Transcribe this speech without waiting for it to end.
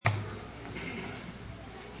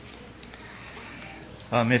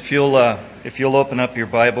If you'll open up your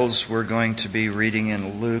Bibles, we're going to be reading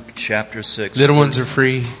in Luke chapter 6. Little ones are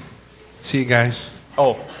free. See you guys.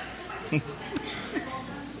 Oh.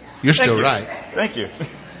 You're still right. Thank you.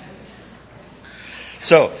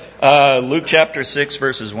 So, Luke chapter 6,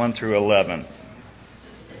 verses 1 through 11.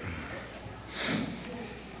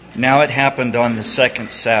 Now it happened on the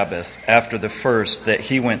second Sabbath, after the first, that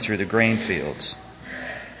he went through the grain fields.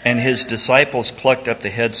 And his disciples plucked up the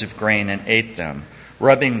heads of grain and ate them,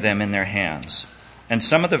 rubbing them in their hands. And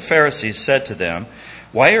some of the Pharisees said to them,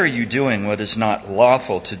 "Why are you doing what is not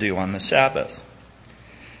lawful to do on the Sabbath?"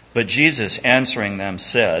 But Jesus answering them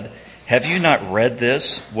said, "Have you not read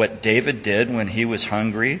this, what David did when he was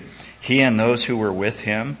hungry, he and those who were with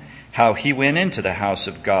him, how he went into the house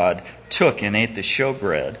of God, took and ate the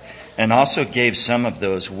showbread, and also gave some of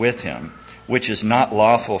those with him, which is not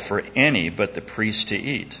lawful for any but the priest to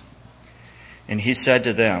eat? And he said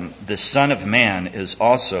to them, the Son of Man is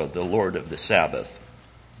also the Lord of the Sabbath."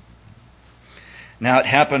 Now it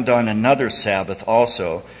happened on another Sabbath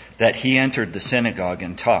also that he entered the synagogue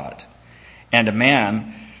and taught. And a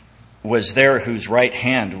man was there whose right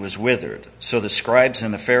hand was withered. So the scribes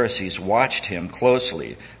and the Pharisees watched him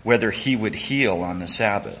closely, whether he would heal on the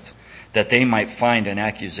Sabbath, that they might find an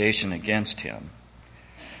accusation against him.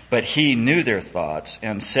 But he knew their thoughts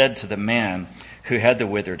and said to the man who had the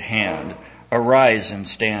withered hand, "Arise and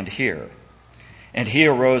stand here." And he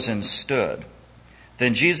arose and stood.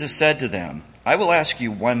 Then Jesus said to them, "I will ask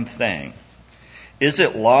you one thing. Is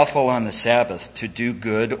it lawful on the Sabbath to do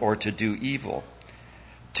good or to do evil,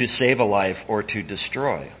 to save a life or to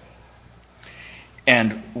destroy?"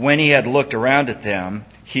 And when he had looked around at them,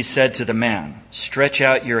 he said to the man, "Stretch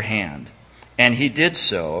out your hand." And he did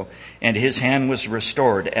so, and his hand was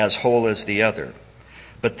restored as whole as the other.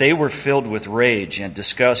 But they were filled with rage and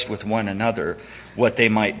discussed with one another what they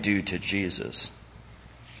might do to Jesus.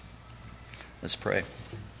 Let's pray.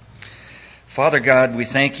 Father God, we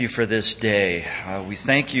thank you for this day. We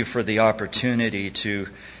thank you for the opportunity to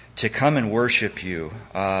come and worship you.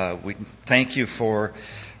 We thank you for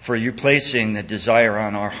you placing the desire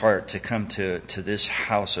on our heart to come to this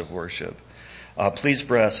house of worship. Please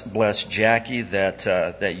bless Jackie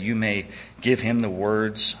that you may give him the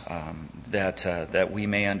words that we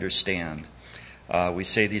may understand. We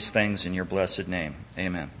say these things in your blessed name.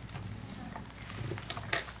 Amen.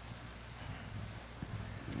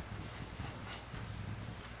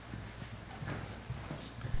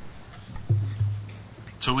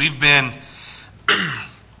 So we've been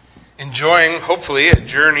enjoying, hopefully, a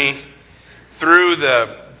journey through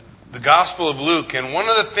the Gospel of Luke. And one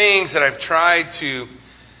of the things that I've tried to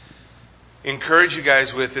encourage you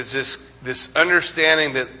guys with is this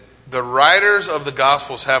understanding that the writers of the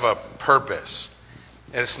Gospels have a purpose.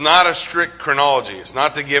 And it's not a strict chronology. It's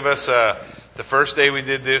not to give us the first day we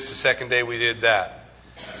did this, the second day we did that.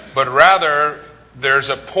 But rather, there's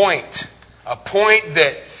a point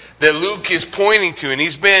that Luke is pointing to. And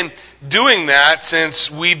he's been doing that since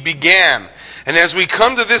we began. And as we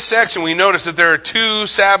come to this section, we notice that there are two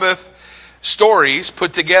Sabbath stories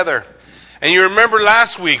put together. And you remember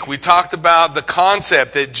last week we talked about the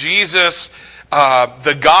concept that Jesus,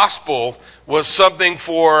 the gospel, was something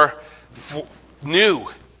for new.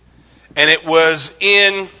 And it was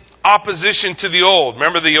in opposition to the old.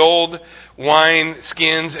 Remember the old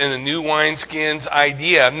wineskins and the new wineskins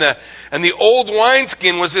idea. And the old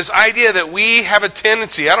wineskin was this idea that we have a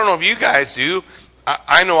tendency, I don't know if you guys do,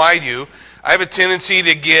 I know I do, I have a tendency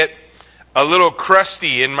to get a little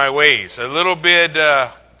crusty in my ways, a little bit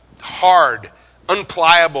hard,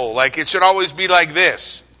 unpliable, like it should always be like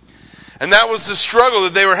this. And that was the struggle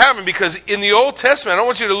that they were having, because in the Old Testament, I don't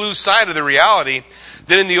want you to lose sight of the reality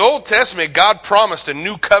that in the Old Testament, God promised a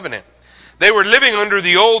new covenant. They were living under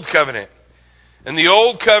the old covenant. In the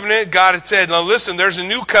old covenant, God had said, now listen, there's a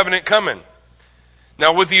new covenant coming.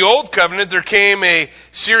 Now with the old covenant, there came a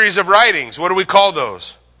series of writings. What do we call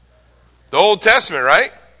those? The Old Testament,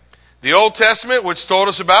 right? The Old Testament, which told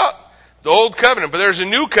us about the Old Covenant. But there's a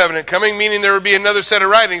new covenant coming, meaning there would be another set of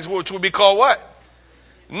writings, which would be called what?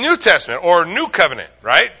 New Testament, or New Covenant,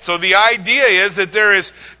 right? So the idea is that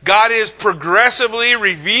God is progressively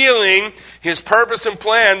revealing His purpose and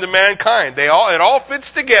plan to mankind. It all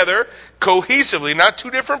fits together cohesively, not two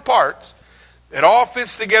different parts. It all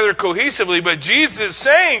fits together cohesively, but Jesus is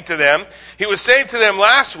saying to them, he was saying to them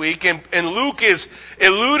last week, and Luke is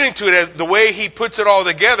alluding to it as the way he puts it all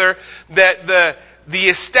together, that the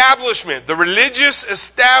establishment, the religious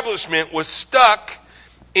establishment was stuck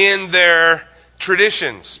in their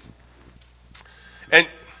traditions. And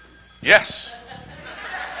yes.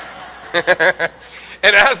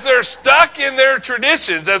 And as they're stuck in their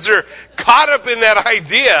traditions, as they're caught up in that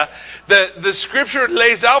idea, the Scripture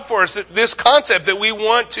lays out for us this concept that we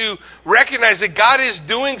want to recognize that God is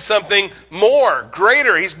doing something more,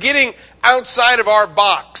 greater. He's getting outside of our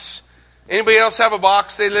box. Anybody else have a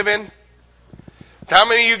box they live in? How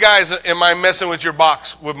many of you guys am I messing with your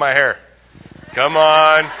box with my hair? Come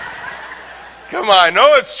on. Come on. I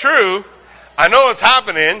know it's true. I know it's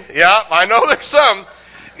happening. Yeah, I know there's some.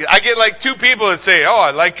 I get like 2 people that say, oh,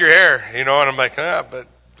 I like your hair. And I'm like, but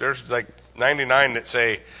there's like 99 that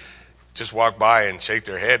say, just walk by and shake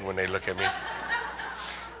their head when they look at me.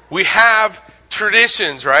 We have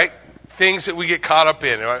traditions, right? Things that we get caught up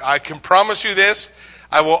in. I can promise you this.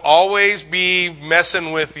 I will always be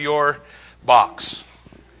messing with your box.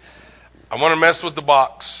 I want to mess with the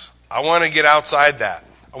box. I want to get outside that.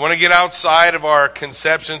 I want to get outside of our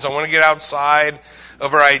conceptions. I want to get outside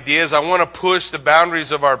of our ideas. I want to push the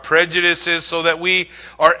boundaries of our prejudices so that we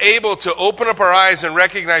are able to open up our eyes and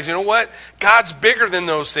recognize, you know what? God's bigger than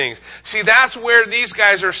those things. See, that's where these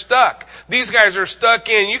guys are stuck. These guys are stuck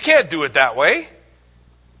in, you can't do it that way.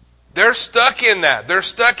 They're stuck in that. They're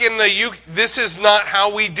stuck in this is not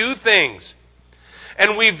how we do things.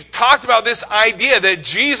 And we've talked about this idea that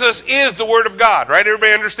Jesus is the Word of God, right?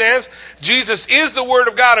 Everybody understands? Jesus is the Word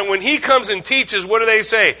of God, and when He comes and teaches, what do they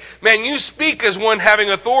say? Man, you speak as one having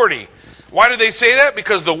authority. Why do they say that?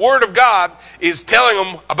 Because the Word of God is telling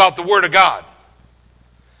them about the Word of God.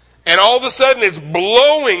 And all of a sudden, it's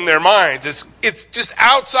blowing their minds. It's just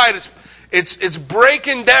outside. It's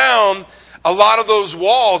breaking down a lot of those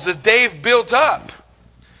walls that they've built up.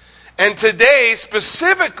 And today,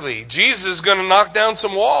 specifically, Jesus is going to knock down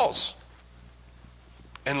some walls.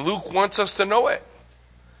 And Luke wants us to know it.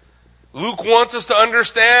 Luke wants us to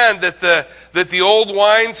understand that the old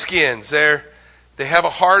wineskins, they have a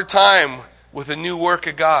hard time with the new work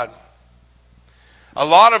of God. A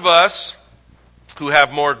lot of us who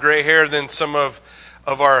have more gray hair than some of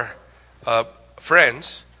our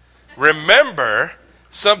friends remember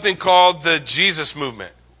something called the Jesus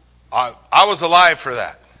movement. I was alive for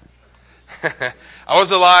that. I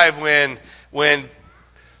was alive when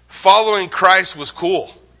following Christ was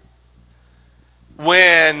cool.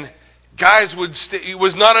 When guys it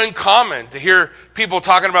was not uncommon to hear people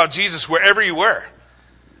talking about Jesus wherever you were.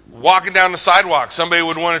 Walking down the sidewalk, somebody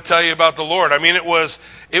would want to tell you about the Lord. I mean, it was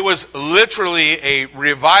literally a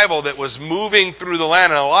revival that was moving through the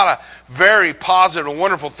land, and a lot of very positive and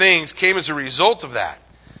wonderful things came as a result of that.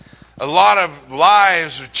 A lot of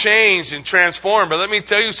lives were changed and transformed. But let me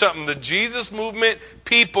tell you something. The Jesus movement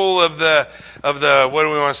people of the what do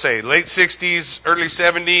we want to say, late 60s, early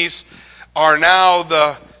 70s, are now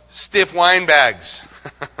the stiff wine bags.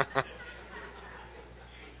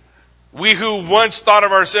 We who once thought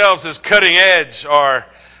of ourselves as cutting edge are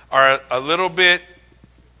a little bit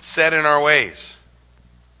set in our ways.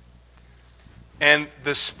 And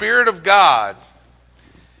the Spirit of God,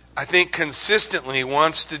 I think, consistently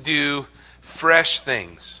wants to do fresh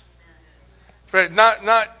things.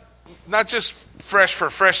 Not just fresh for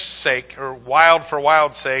fresh sake or wild for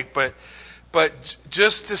wild sake, but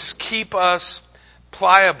just to keep us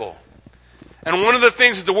pliable. And one of the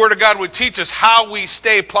things that the Word of God would teach us how we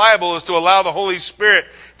stay pliable is to allow the Holy Spirit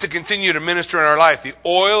to continue to minister in our life. The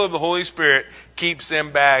oil of the Holy Spirit keeps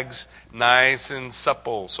them bags nice and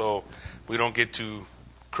supple so we don't get too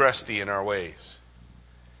crusty in our ways.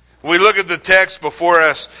 When we look at the text before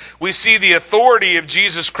us, we see the authority of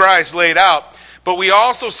Jesus Christ laid out, but we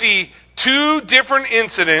also see 2 different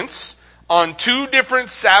incidents on 2 different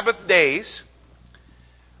Sabbath days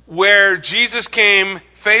where Jesus came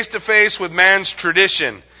face to face with man's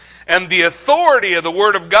tradition. And the authority of the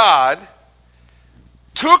Word of God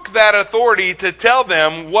took that authority to tell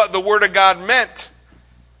them what the Word of God meant.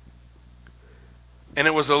 And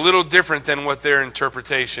it was a little different than what their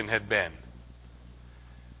interpretation had been.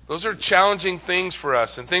 Those are challenging things for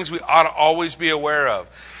us and things we ought to always be aware of.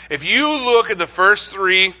 If you look at the first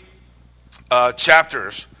 3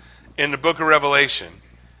 chapters in the book of Revelation,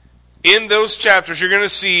 in those chapters, you're going to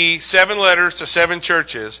see 7 letters to 7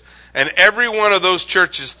 churches, and every one of those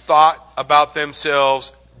churches thought about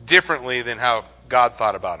themselves differently than how God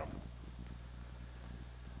thought about them.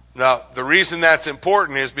 Now, the reason that's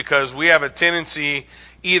important is because we have a tendency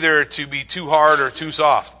either to be too hard or too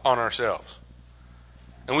soft on ourselves.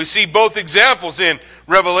 And we see both examples in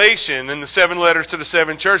Revelation in the 7 letters to the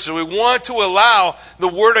 7 churches. We want to allow the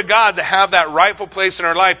Word of God to have that rightful place in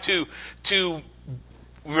our life to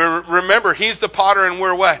remember, He's the potter and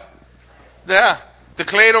we're what? Yeah. The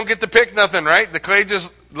clay don't get to pick nothing, right? The clay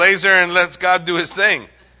just lays there and lets God do His thing.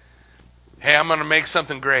 Hey, I'm going to make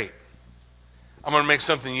something great. I'm going to make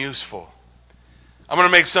something useful. I'm going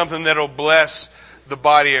to make something that'll bless the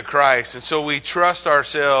body of Christ. And so we trust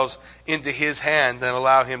ourselves into his hand and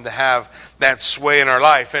allow him to have that sway in our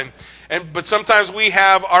life. But sometimes we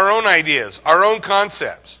have our own ideas, our own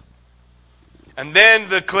concepts. And then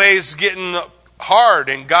the clay's getting hard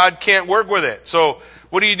and God can't work with it. So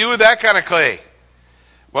what do you do with that kind of clay?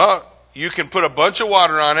 Well, you can put a bunch of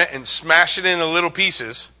water on it and smash it into little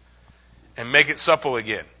pieces and make it supple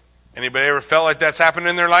again. Anybody ever felt like that's happened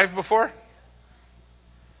in their life before?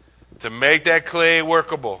 To make that clay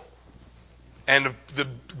workable. And the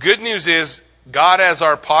good news is, God as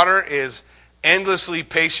our potter is endlessly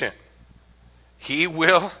patient. He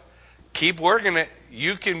will keep working it.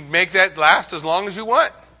 You can make that last as long as you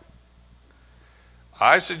want.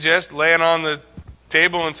 I suggest laying on the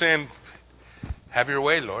table and saying, have your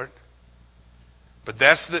way, Lord. But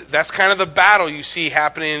that's kind of the battle you see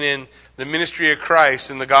happening in the ministry of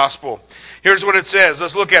Christ in the gospel. Here's what it says.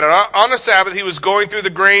 Let's look at it. On the Sabbath, he was going through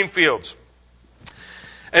the grain fields.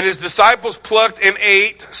 And his disciples plucked and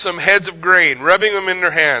ate some heads of grain, rubbing them in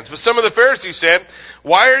their hands. But some of the Pharisees said,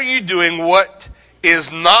 why are you doing what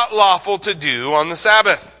is not lawful to do on the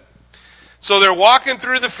Sabbath? So they're walking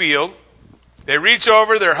through the field. They reach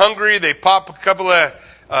over, they're hungry, they pop a couple of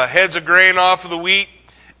heads of grain off of the wheat,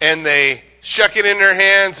 and they shuck it in their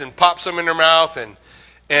hands and pop some in their mouth,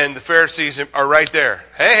 and the Pharisees are right there.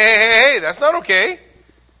 Hey, that's not okay.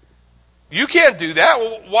 You can't do that.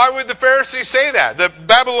 Well, why would the Pharisees say that? The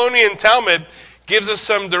Babylonian Talmud gives us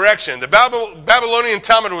some direction. The Babylonian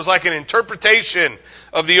Talmud was like an interpretation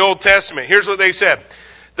of the Old Testament. Here's what they said.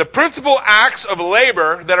 The principal acts of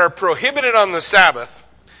labor that are prohibited on the Sabbath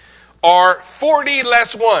are 40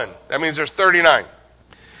 less 1. That means there's 39.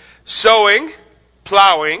 Sowing,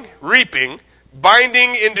 plowing, reaping,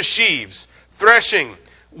 binding into sheaves, threshing,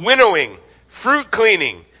 winnowing, fruit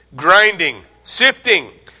cleaning, grinding, sifting,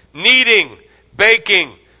 kneading,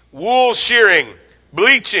 baking, wool shearing,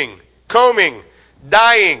 bleaching, combing,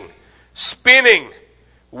 dyeing, spinning,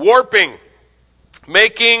 warping,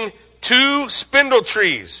 making 2 spindle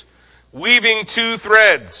trees, weaving 2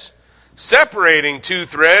 threads, separating 2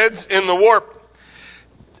 threads in the warp,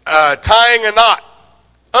 tying a knot,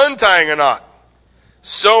 untying a knot,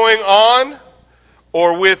 sewing on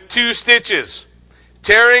or with 2 stitches,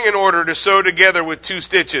 tearing in order to sew together with 2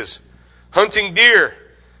 stitches, hunting deer,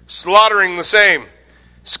 slaughtering the same,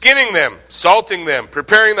 skinning them, salting them,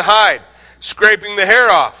 preparing the hide, scraping the hair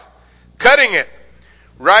off, cutting it,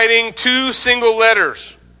 writing 2 single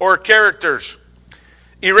letters or characters,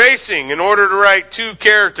 erasing in order to write 2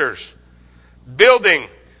 characters, building,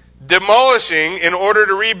 demolishing in order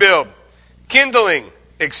to rebuild, kindling,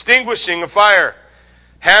 extinguishing a fire,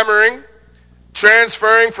 hammering,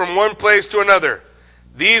 transferring from one place to another.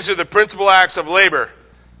 These are the principal acts of labor,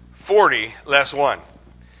 40 less 1.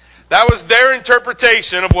 That was their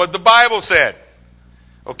interpretation of what the Bible said.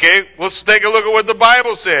 Okay, let's take a look at what the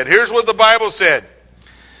Bible said. Here's what the Bible said.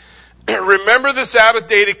 Remember the Sabbath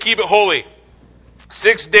day to keep it holy.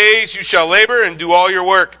 6 days you shall labor and do all your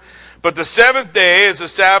work. But the 7th day is a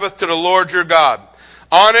Sabbath to the Lord your God.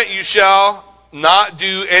 On it you shall not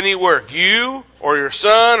do any work. You or your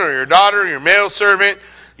son or your daughter, your male servant,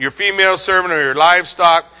 your female servant, or your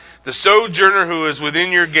livestock, the sojourner who is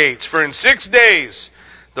within your gates. For in 6 days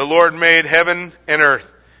the Lord made heaven and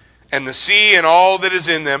earth, and the sea and all that is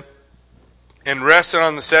in them, and rested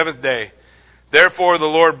on the 7th day. Therefore the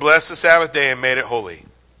Lord blessed the Sabbath day and made it holy.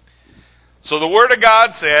 So the Word of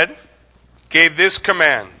God said, gave this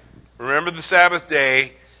command. Remember the Sabbath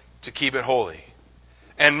day to keep it holy.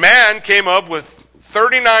 And man came up with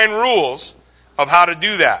 39 rules of how to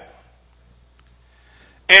do that.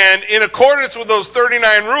 And in accordance with those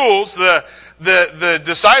 39 rules, the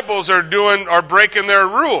disciples are breaking their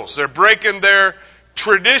rules. They're breaking their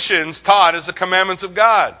traditions taught as the commandments of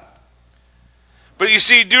God. But you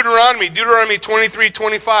see, Deuteronomy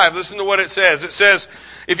 23:25, listen to what it says. It says,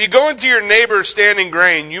 if you go into your neighbor's standing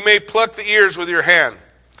grain, you may pluck the ears with your hand,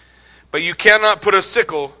 but you cannot put a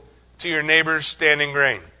sickle to your neighbor's standing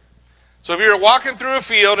grain. So if you were walking through a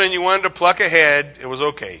field and you wanted to pluck a head, it was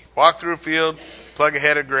okay. Walk through a field, pluck a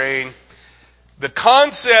head of grain. The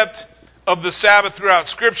concept of the Sabbath throughout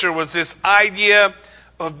Scripture was this idea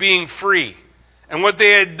of being free. And what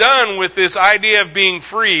they had done with this idea of being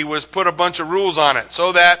free was put a bunch of rules on it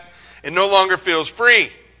so that it no longer feels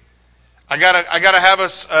free. I gotta have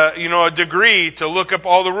a degree to look up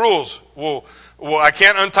all the rules. Well, I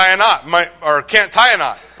can't untie a knot, can't tie a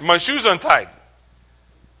knot. My shoe's untied.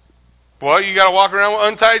 Well, you gotta walk around with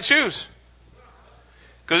untied shoes.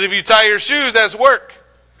 Because if you tie your shoes, that's work.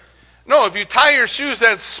 No, if you tie your shoes,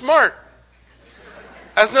 that's smart.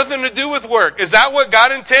 Has nothing to do with work. Is that what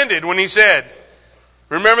God intended when He said,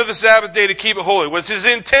 Remember the Sabbath day to keep it holy. Was his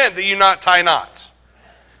intent that you not tie knots?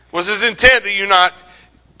 Was his intent that you not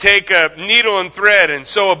take a needle and thread and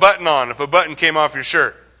sew a button on if a button came off your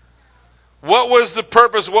shirt? What was the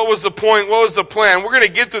purpose? What was the point? What was the plan? We're going to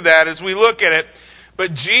get to that as we look at it.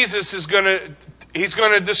 But Jesus is going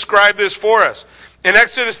to describe this for us. In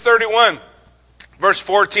Exodus 31, verse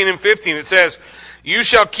 14 and 15, it says, "You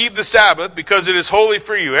shall keep the Sabbath because it is holy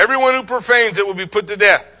for you. Everyone who profanes it will be put to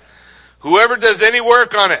death. Whoever does any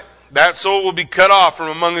work on it, that soul will be cut off from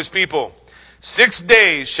among his people. 6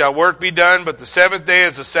 days shall work be done, but the seventh day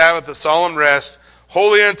is the Sabbath, a solemn rest,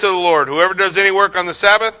 holy unto the Lord. Whoever does any work on the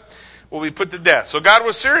Sabbath will be put to death." So God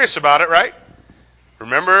was serious about it, right?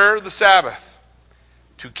 Remember the Sabbath,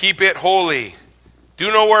 to keep it holy.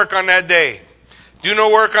 Do no work on that day. Do no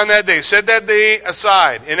work on that day. Set that day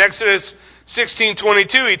aside. In Exodus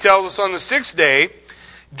 16:22, he tells us on the 6th day,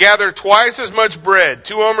 "Gather twice as much bread,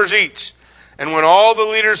 2 omers each." And when all the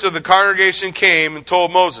leaders of the congregation came and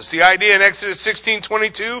told Moses, the idea in Exodus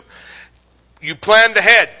 16:22, you planned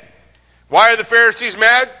ahead. Why are the Pharisees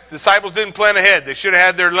mad? The disciples didn't plan ahead. They should have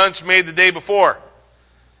had their lunch made the day before.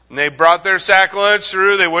 And they brought their sack lunch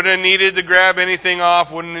through. They wouldn't have needed to grab anything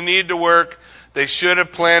off, wouldn't have needed to work. They should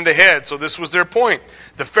have planned ahead. So this was their point.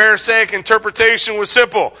 The Pharisaic interpretation was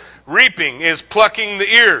simple. Reaping is plucking the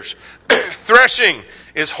ears. Threshing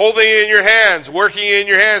is holding it in your hands, working it in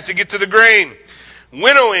your hands to get to the grain.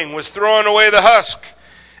 Winnowing was throwing away the husk.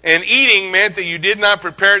 And eating meant that you did not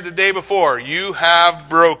prepare it the day before. You have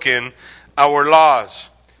broken our laws.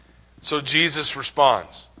 So Jesus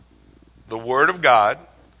responds. The Word of God,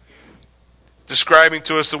 describing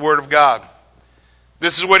to us the Word of God.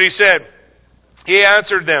 This is what he said. He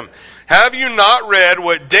answered them, "Have you not read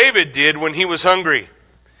what David did when he was hungry?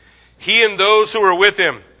 He and those who were with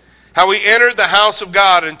him, how he entered the house of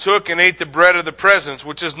God and took and ate the bread of the presence,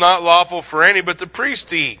 which is not lawful for any but the priest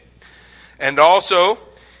to eat. And also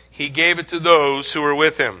he gave it to those who were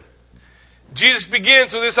with him." Jesus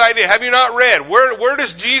begins with this idea. Have you not read? Where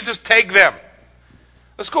does Jesus take them?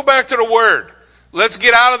 Let's go back to the Word. Let's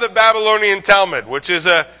get out of the Babylonian Talmud, which is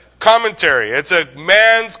a commentary. It's a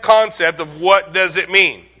man's concept of what does it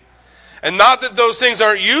mean. And not that those things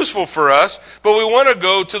aren't useful for us, but we want to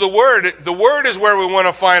go to the Word. The Word is where we want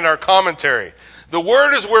to find our commentary. The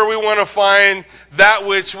Word is where we want to find that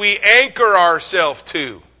which we anchor ourselves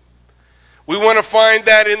to. We want to find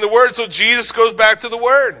that in the Word. So Jesus goes back to the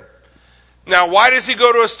Word. Now, why does he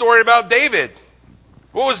go to a story about David?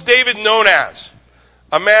 What was David known as?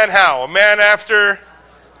 A man how? A man after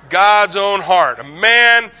God's own heart. A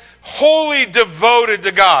man wholly devoted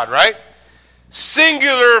to God, right?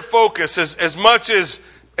 Singular focus, as much as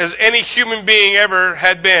any human being ever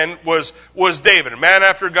had been, was David. A man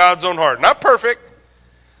after God's own heart. Not perfect,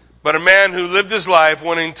 but a man who lived his life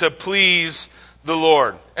wanting to please the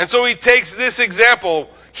Lord. And so he takes this example.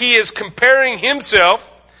 He is comparing himself,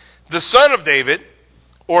 the son of David,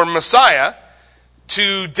 or Messiah,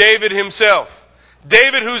 to David himself.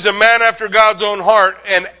 David, who's a man after God's own heart,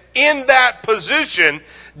 and in that position,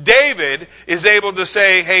 David is able to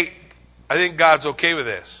say, hey, I think God's okay with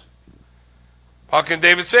this. How can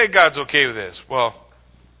David say God's okay with this? Well,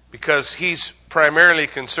 because he's primarily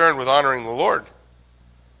concerned with honoring the Lord.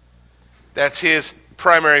 That's his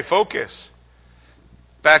primary focus.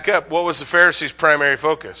 Back up, what was the Pharisees' primary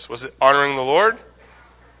focus? Was it honoring the Lord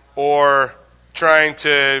or trying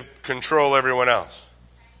to control everyone else?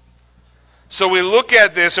 So we look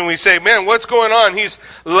at this and we say, man, what's going on? He's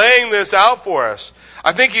laying this out for us.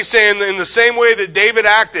 I think he's saying in the same way that David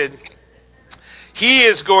acted, he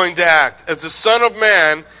is going to act. As the Son of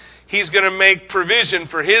Man, he's going to make provision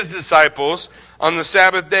for his disciples on the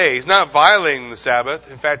Sabbath day. He's not violating the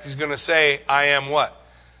Sabbath. In fact, he's going to say, I am what?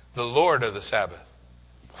 The Lord of the Sabbath.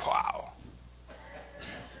 Wow.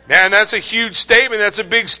 Man, that's a huge statement. That's a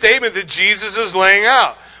big statement that Jesus is laying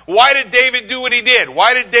out. Why did David do what he did?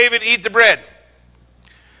 Why did David eat the bread?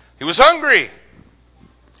 He was hungry.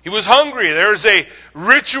 He was hungry. There was a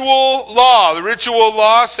ritual law. The ritual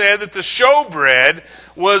law said that the showbread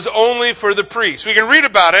was only for the priests. We can read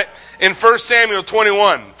about it in 1 Samuel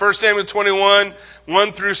 21. 1 Samuel 21,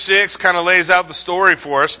 1 through 6 kind of lays out the story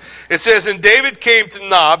for us. It says, And David came to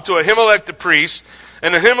Nob, to Ahimelech the priest,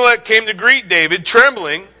 and Ahimelech came to greet David,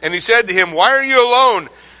 trembling, and he said to him, Why are you alone,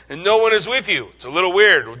 and no one is with you? It's a little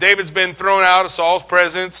weird. David's been thrown out of Saul's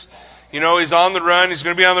presence. You know, he's on the run. He's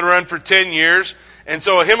going to be on the run for 10 years. And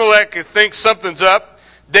so Ahimelech thinks something's up.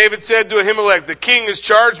 David said to Ahimelech, The king has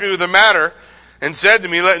charged me with a matter, and said to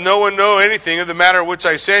me, Let no one know anything of the matter which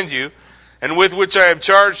I send you, and with which I have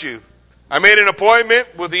charged you. I made an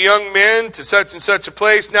appointment with the young men to such and such a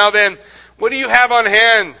place. Now then, what do you have on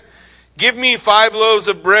hand? Give me 5 loaves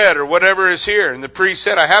of bread, or whatever is here. And the priest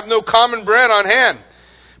said, I have no common bread on hand,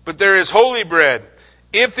 but there is holy bread,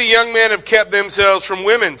 if the young men have kept themselves from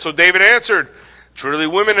women. So David answered, truly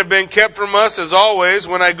women have been kept from us as always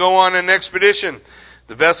when I go on an expedition.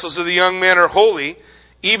 The vessels of the young men are holy,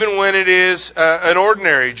 even when it is an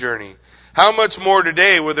ordinary journey. How much more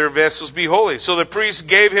today will their vessels be holy? So the priest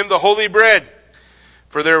gave him the holy bread.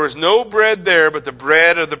 For there was no bread there but the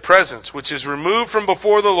bread of the presence, which is removed from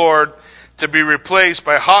before the Lord to be replaced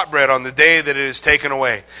by hot bread on the day that it is taken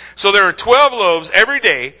away. So there are 12 loaves every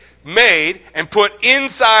day made and put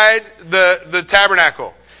inside the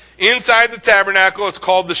tabernacle. Inside the tabernacle, it's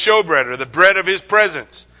called the showbread, or the bread of his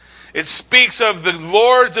presence. It speaks of the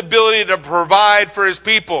Lord's ability to provide for his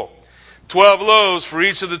people. 12 loaves for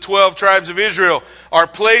each of the 12 tribes of Israel are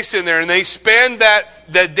placed in there, and they spend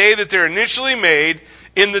that day that they're initially made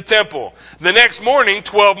in the temple. The next morning,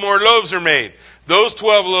 12 more loaves are made. Those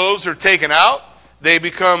 12 loaves are taken out. They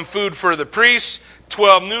become food for the priests.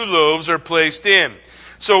 12 new loaves are placed in.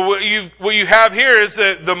 So what you have here is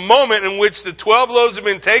the moment in which the 12 loaves have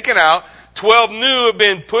been taken out, 12 new have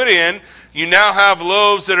been put in. You now have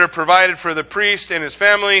loaves that are provided for the priest and his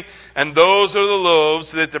family, and those are the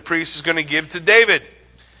loaves that the priest is going to give to David.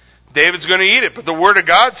 David's going to eat it, but the Word of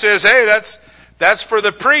God says, hey, that's for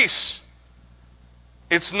the priests.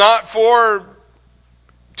 It's not for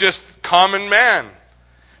just common man.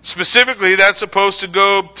 Specifically, that's supposed to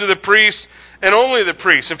go to the priest and only the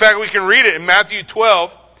priest. In fact, we can read it in Matthew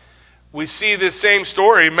 12. We see this same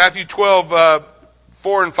story. Matthew 12,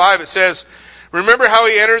 4 and 5, it says, remember how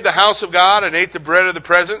he entered the house of God and ate the bread of the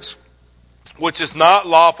presence, which is not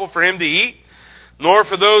lawful for him to eat, nor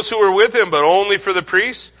for those who were with him, but only for the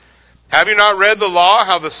priests? Have you not read the law,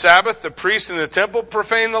 how the Sabbath, the priests in the temple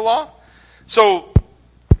profane the law? So,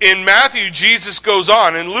 in Matthew, Jesus goes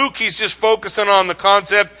on. In Luke, he's just focusing on the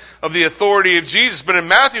concept of the authority of Jesus. But in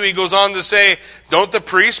Matthew, he goes on to say, don't the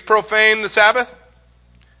priests profane the Sabbath?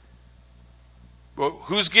 Well,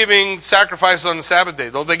 who's giving sacrifices on the Sabbath day?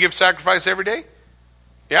 Don't they give sacrifice every day?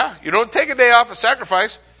 Yeah, you don't take a day off of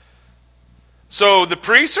sacrifice. So the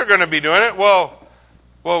priests are going to be doing it. Well,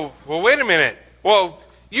 wait a minute. Well,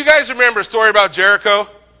 you guys remember a story about Jericho?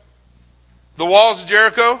 The walls of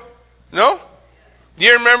Jericho? No?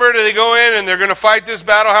 You remember that they go in and they're going to fight this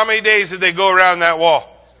battle? How many days did they go around that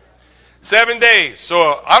wall? 7 days.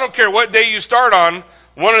 So I don't care what day you start on,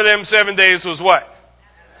 one of them 7 days was what?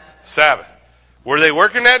 Sabbath. Were they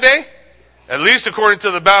working that day? At least according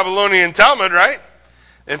to the Babylonian Talmud, right?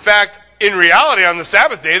 In fact, in reality, on the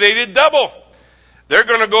Sabbath day, they did double. They're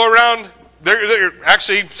going to go around, they're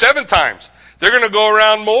actually 7 times. They're going to go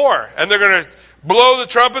around more, and they're going to blow the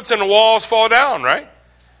trumpets and the walls fall down, right?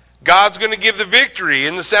 God's going to give the victory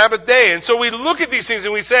in the Sabbath day. And so we look at these things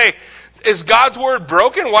and we say, is God's word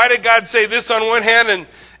broken? Why did God say this on one hand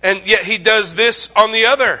and yet he does this on the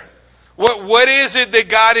other? What is it that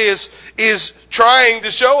God is trying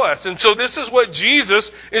to show us? And so this is what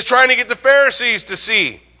Jesus is trying to get the Pharisees to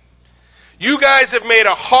see. You guys have made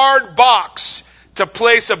a hard box to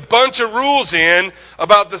place a bunch of rules in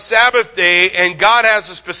about the Sabbath day, and God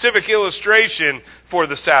has a specific illustration for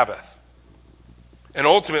the Sabbath. And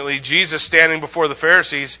ultimately, Jesus, standing before the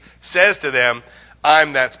Pharisees, says to them,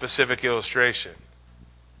 I'm that specific illustration.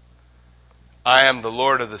 I am the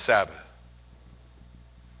Lord of the Sabbath.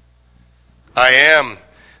 I am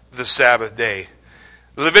the Sabbath day.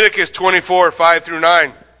 Leviticus 24, 5 through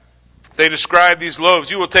 9. They describe these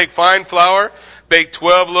loaves. You will take fine flour, bake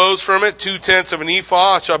 12 loaves from it, 2/10 of an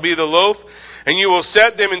ephah shall be the loaf, and you will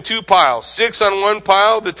set them in 2 piles, 6 on one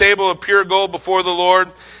pile, the table of pure gold before the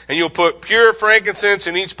Lord. And you'll put pure frankincense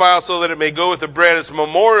in each pile so that it may go with the bread as a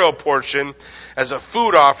memorial portion, as a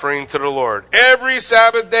food offering to the Lord. Every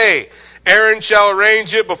Sabbath day, Aaron shall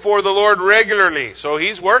arrange it before the Lord regularly. So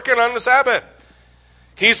he's working on the Sabbath.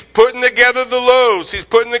 He's putting together the loaves. He's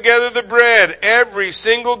putting together the bread. Every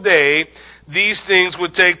single day, these things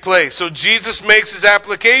would take place. So Jesus makes his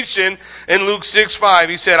application in Luke 6:5.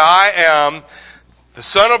 He said, I am, the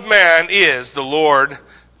Son of Man is the Lord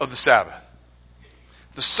of the Sabbath.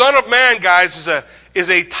 The Son of Man, guys, is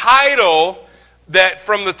a title that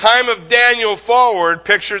from the time of Daniel forward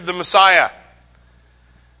pictured the Messiah.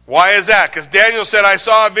 Why is that? Because Daniel said, I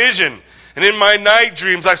saw a vision, and in my night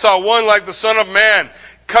dreams I saw one like the Son of Man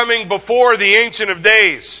coming before the Ancient of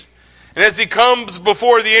Days. And as he comes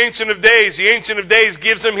before the Ancient of Days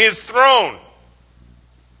gives him his throne.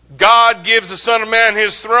 God gives the Son of Man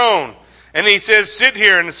his throne. And he says, sit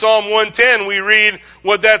here. In Psalm 110, we read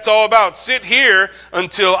what that's all about. Sit here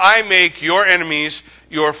until I make your enemies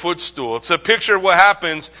your footstool. It's a picture of what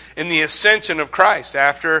happens in the ascension of Christ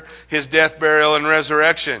after his death, burial, and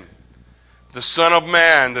resurrection. the Son of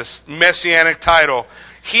Man, this messianic title.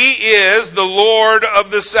 He is the Lord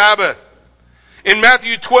of the Sabbath. In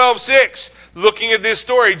Matthew 12:6, looking at this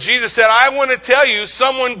story, Jesus said, I want to tell you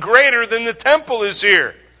someone greater than the temple is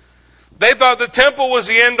here. They thought the temple was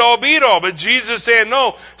the end-all be-all, but Jesus said,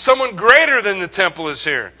 no, someone greater than the temple is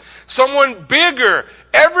here. Someone bigger.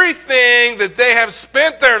 Everything that they have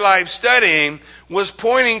spent their life studying was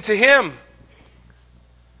pointing to Him.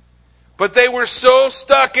 But they were so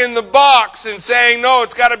stuck in the box and saying, no,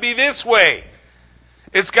 it's got to be this way.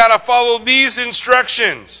 It's got to follow these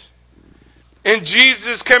instructions. And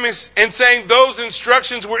Jesus coming and saying those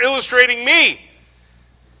instructions were illustrating me.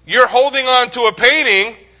 You're holding on to a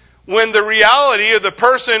painting when the reality of the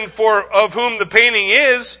person of whom the painting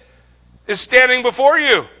is standing before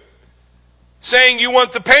you. Saying you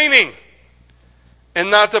want the painting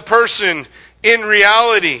and not the person in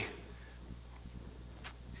reality.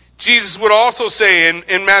 Jesus would also say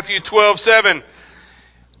in Matthew 12:7,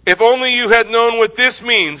 if only you had known what this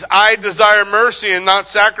means, I desire mercy and not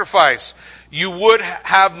sacrifice, you would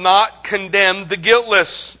have not condemned the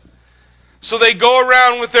guiltless. So they go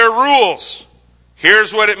around with their rules.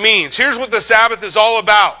 Here's what it means. Here's what the Sabbath is all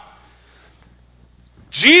about.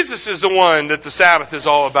 Jesus is the one that the Sabbath is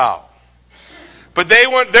all about. But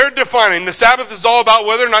they're defining the Sabbath is all about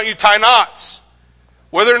whether or not you tie knots,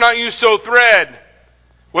 whether or not you sew thread,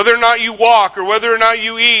 whether or not you walk, or whether or not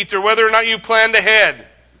you eat, or whether or not you planned ahead.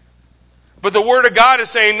 But the Word of God is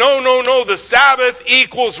saying, no, the Sabbath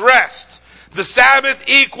equals rest. The Sabbath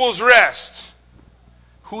equals rest.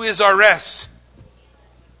 Who is our rest?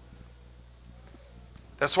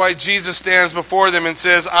 That's why Jesus stands before them and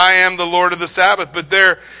says, I am the Lord of the Sabbath. But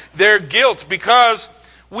their guilt, because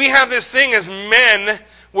we have this thing as men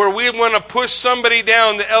where we want to push somebody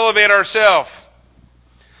down to elevate ourselves.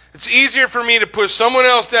 It's easier for me to push someone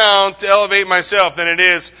else down to elevate myself than it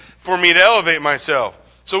is for me to elevate myself.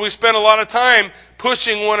 So we spend a lot of time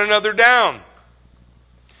pushing one another down.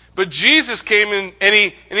 But Jesus came in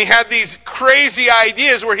and he had these crazy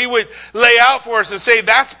ideas where He would lay out for us and say,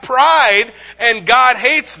 that's pride and God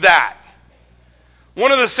hates that.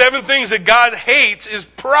 One of the 7 things that God hates is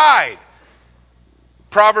pride.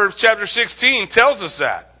 Proverbs chapter 16 tells us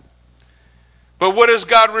that. But what does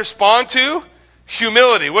God respond to?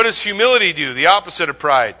 Humility. What does humility do? The opposite of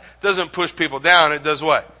pride. It doesn't push people down. It does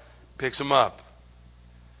what? Picks them up.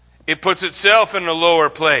 It puts itself in a lower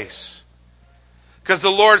place. Because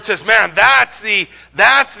the Lord says, man, that's the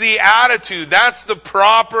attitude. That's the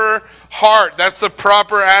proper heart. That's the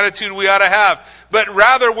proper attitude we ought to have. But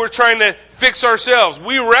rather, we're trying to fix ourselves.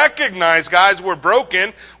 We recognize, guys, we're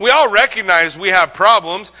broken. We all recognize we have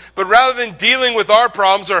problems. But rather than dealing with our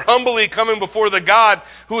problems or humbly coming before the God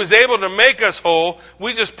who is able to make us whole,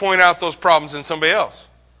 we just point out those problems in somebody else.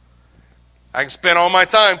 I can spend all my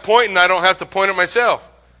time pointing. I don't have to point at myself.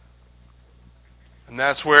 And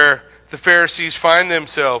that's where the Pharisees find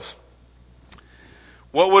themselves.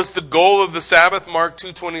 What was the goal of the Sabbath? Mark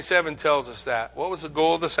 2:27 tells us that. What was the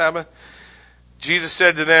goal of the Sabbath? Jesus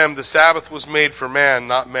said to them, the Sabbath was made for man,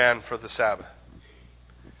 not man for the Sabbath.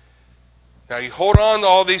 Now you hold on to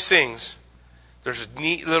all these things. There's a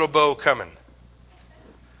neat little bow coming.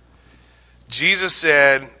 Jesus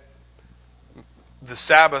said the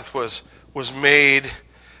Sabbath was made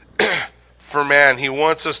for man. He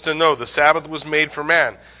wants us to know the Sabbath was made for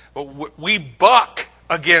man. But we buck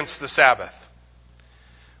against the Sabbath.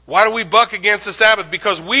 Why do we buck against the Sabbath?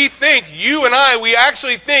 Because we think, you and I, we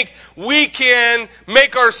actually think we can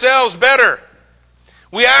make ourselves better.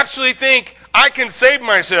 We actually think I can save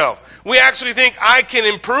myself. We actually think I can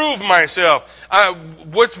improve myself.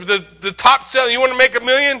 What's the top selling? You want to make $1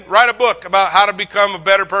 million? Write a book about how to become a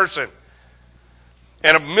better person.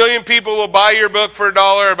 And 1 million people will buy your book for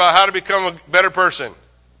 $1 about how to become a better person.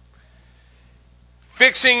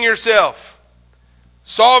 Fixing yourself.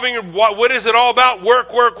 Solving, what is it all about?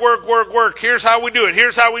 Work. Here's how we do it.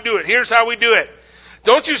 Here's how we do it. Here's how we do it.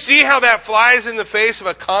 Don't you see how that flies in the face of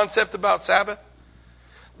a concept about Sabbath?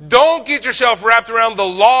 Don't get yourself wrapped around the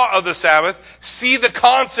law of the Sabbath. See the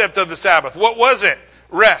concept of the Sabbath. What was it?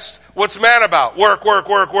 Rest. What's man about? Work.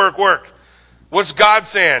 What's God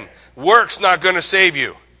saying? Work's not going to save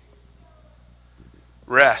you.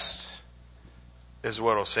 Rest is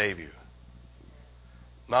what will save you.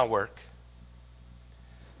 Not work.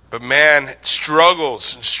 But man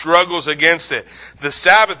struggles against it. The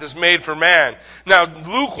Sabbath is made for man. Now,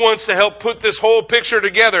 Luke wants to help put this whole picture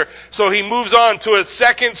together, so he moves on to a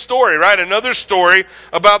second story, right? Another story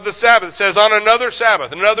about the Sabbath. It says, on another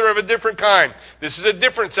Sabbath, another of a different kind. This is a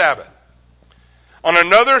different Sabbath. On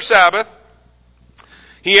another Sabbath,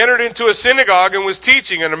 he entered into a synagogue and was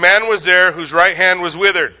teaching, and a man was there whose right hand was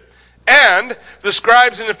withered. And the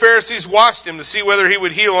scribes and the Pharisees watched him to see whether he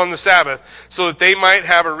would heal on the Sabbath, so that they might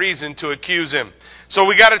have a reason to accuse him. So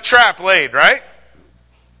we got a trap laid, right?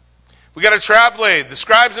 We got a trap laid. The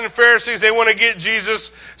scribes and the Pharisees, they want to get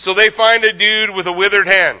Jesus, so they find a dude with a withered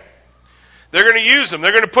hand. They're going to use him.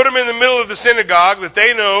 They're going to put him in the middle of the synagogue that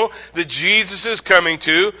they know that Jesus is coming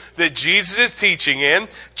to, that Jesus is teaching in.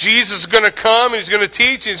 Jesus is going to come and he's going to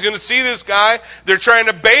teach, and he's going to see this guy. They're trying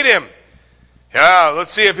to bait him. Yeah,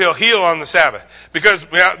 let's see if he'll heal on the Sabbath. Because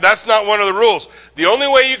that's not one of the rules. The only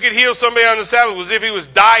way you could heal somebody on the Sabbath was if he was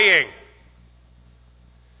dying.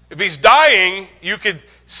 If he's dying, you could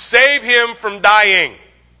save him from dying.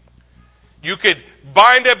 You could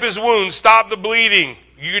bind up his wounds, stop the bleeding.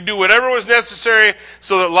 You could do whatever was necessary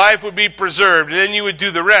so that life would be preserved. And then you would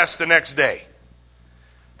do the rest the next day.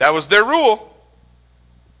 That was their rule.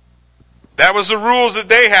 That was the rules that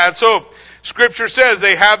they had. So Scripture says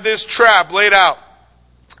they have this trap laid out.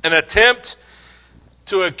 An attempt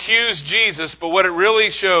to accuse Jesus, but what it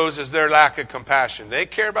really shows is their lack of compassion. They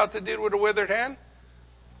care about the dude with a withered hand?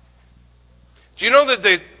 Do you know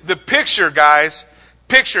that the picture, guys,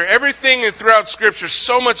 picture, everything throughout Scripture,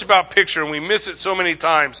 so much about picture, and we miss it so many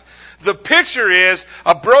times. The picture is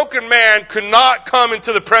a broken man could not come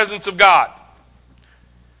into the presence of God.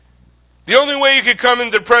 The only way you could come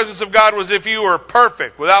into the presence of God was if you were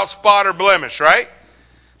perfect, without spot or blemish, right?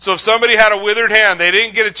 So if somebody had a withered hand, they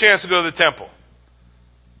didn't get a chance to go to the temple.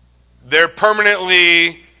 They're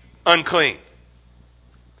permanently unclean.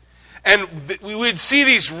 And we would see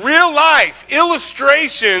these real life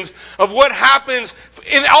illustrations of what happens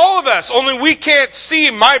in all of us. Only we can't see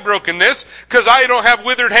my brokenness because I don't have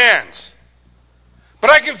withered hands. But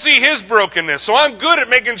I can see his brokenness. So I'm good at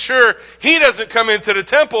making sure he doesn't come into the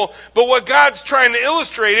temple. But what God's trying to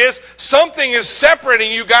illustrate is something is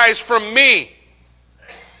separating you guys from me.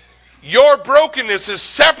 Your brokenness is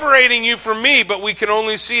separating you from me, but we can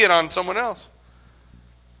only see it on someone else.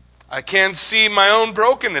 I can't see my own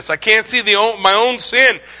brokenness. I can't see my own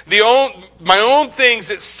sin, my own things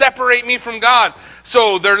that separate me from God.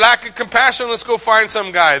 So their lack of compassion, let's go find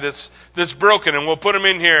some guy that's broken, and we'll put him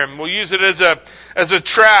in here, and we'll use it as a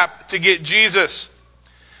trap to get Jesus.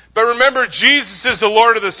 But remember, Jesus is the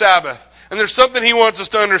Lord of the Sabbath. And there's something he wants us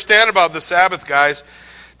to understand about the Sabbath, guys.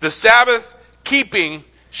 The Sabbath keeping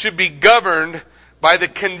should be governed by the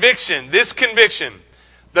conviction, this conviction,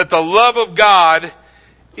 that the love of God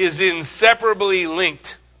is inseparably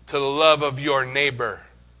linked to the love of your neighbor.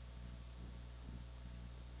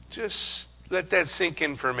 Just let that sink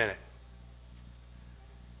in for a minute.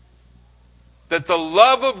 That the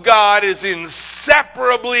love of God is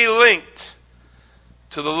inseparably linked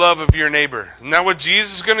to the love of your neighbor. Isn't that what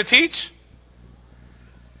Jesus is going to teach?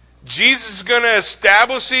 Jesus is going to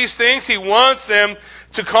establish these things. He wants them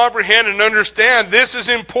to comprehend and understand this is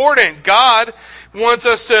important. God wants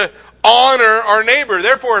us to honor our neighbor.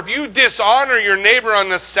 Therefore, if you dishonor your neighbor on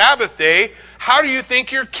the Sabbath day, how do you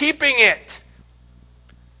think you're keeping it?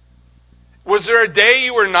 Was there a day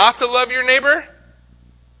you were not to love your neighbor?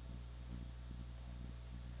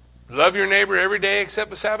 Love your neighbor every day except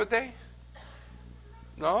the Sabbath day?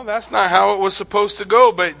 No, that's not how it was supposed to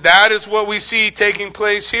go, but that is what we see taking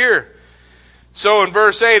place here. So in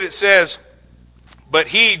verse 8 it says, "But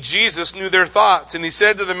he, Jesus, knew their thoughts, and he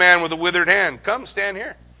said to the man with the withered hand, 'Come, stand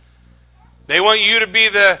here.'" They want you to be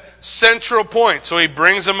the central point. So he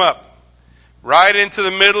brings them up right into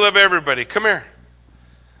the middle of everybody. "Come here."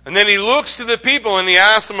 And then he looks to the people and he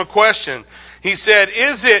asks them a question. He said,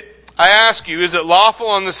 I ask you, is it lawful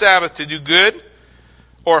on the Sabbath to do good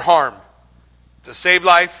or harm? To save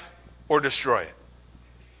life or destroy it?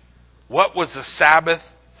 What was the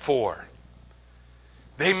Sabbath for?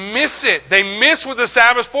 They miss it. They miss what the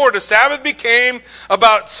Sabbath for. The Sabbath became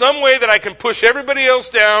about some way that I can push everybody else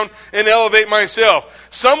down and elevate myself.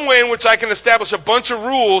 Some way in which I can establish a bunch of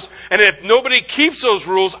rules, and if nobody keeps those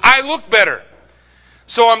rules, I look better.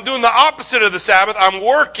 So I'm doing the opposite of the Sabbath. I'm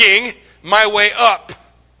working my way up.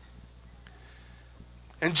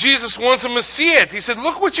 And Jesus wants them to see it. He said,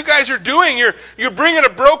 look what you guys are doing. You're bringing a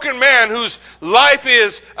broken man whose life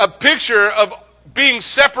is a picture of being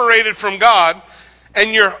separated from God.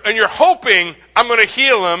 And you're hoping I'm going to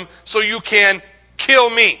heal him so you can kill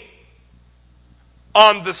me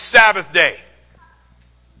on the Sabbath day.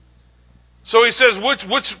 So he says,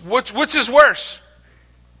 which is worse?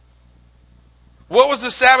 What was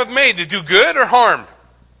the Sabbath made? To do good or harm?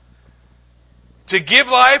 To give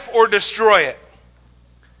life or destroy it?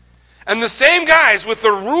 And the same guys with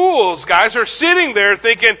the rules, guys, are sitting there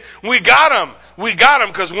thinking, we got him. We got him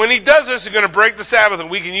because when he does this, he's going to break the Sabbath and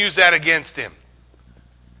we can use that against him.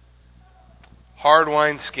 Hard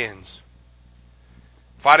wine skins.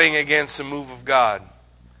 fighting against the move of God.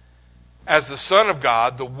 As the Son of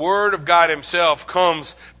God, the Word of God Himself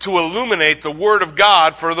comes to illuminate the Word of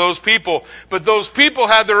God for those people. But those people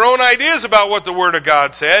had their own ideas about what the Word of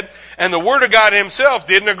God said, and the Word of God Himself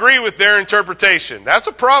didn't agree with their interpretation. That's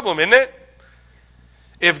a problem, isn't it?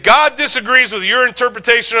 If God disagrees with your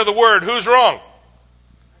interpretation of the Word, who's wrong?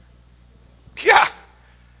 Yeah.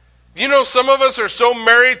 You know, some of us are so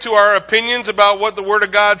married to our opinions about what the Word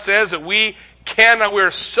of God says that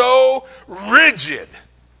we're so rigid.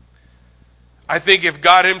 I think if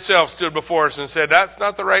God Himself stood before us and said, that's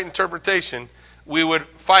not the right interpretation, we would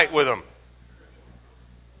fight with Him.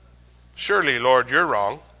 Surely, Lord, you're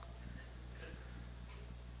wrong.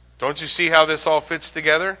 Don't you see how this all fits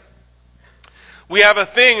together? We have a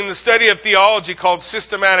thing in the study of theology called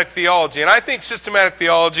systematic theology. And I think systematic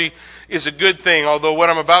theology is a good thing, although what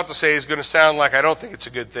I'm about to say is going to sound like I don't think it's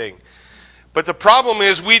a good thing. But the problem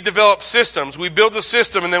is we develop systems. We build a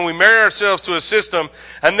system and then we marry ourselves to a system,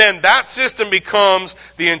 and then that system becomes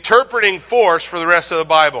the interpreting force for the rest of the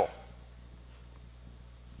Bible.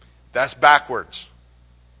 That's backwards.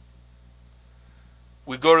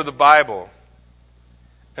 We go to the Bible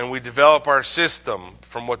and we develop our system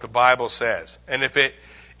from what the Bible says. And if it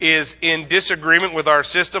is in disagreement with our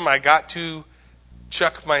system, I got to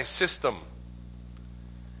chuck my system.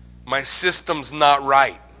 My system's not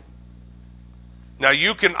right. Now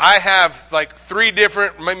I have like 3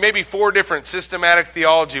 different, maybe 4 different systematic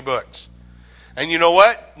theology books. And you know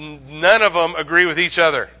what? None of them agree with each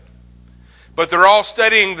other. But they're all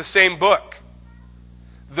studying the same book.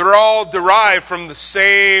 They're all derived from the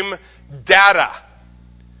same data.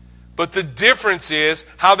 But the difference is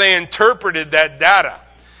how they interpreted that data.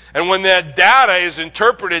 And when that data is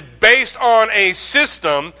interpreted based on a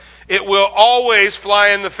system, it will always fly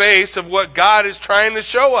in the face of what God is trying to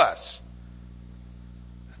show us.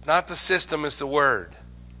 It's not the system, it's the Word.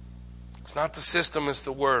 It's not the system, it's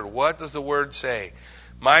the Word. What does the Word say?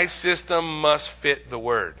 My system must fit the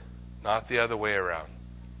Word, not the other way around.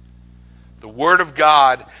 The Word of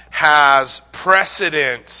God has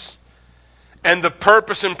precedence and the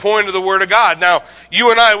purpose and point of the Word of God. Now,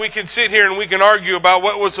 you and I, we can sit here and we can argue about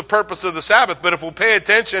what was the purpose of the Sabbath, but if we'll pay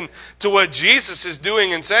attention to what Jesus is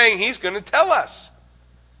doing and saying, He's going to tell us.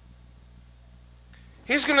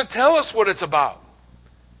 He's going to tell us what it's about,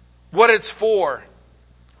 what it's for,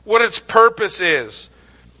 what its purpose is.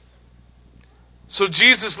 So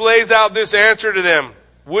Jesus lays out this answer to them.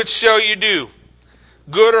 Which shall you do?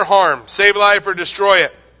 Good or harm? Save life or destroy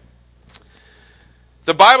it?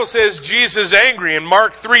 The Bible says Jesus is angry. In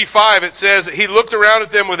Mark 3:5 it says that He looked around at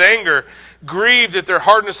them with anger, grieved at their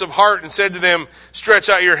hardness of heart, and said to them, stretch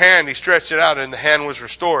out your hand. He stretched it out and the hand was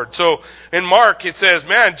restored. So in Mark it says,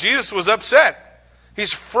 man, Jesus was upset.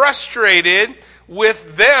 He's frustrated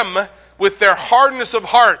with them, with their hardness of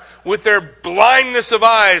heart, with their blindness of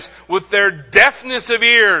eyes, with their deafness of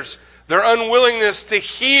ears, their unwillingness to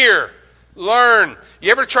hear, learn.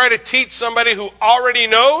 You ever try to teach somebody who already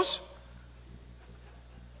knows?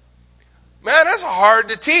 Man, that's hard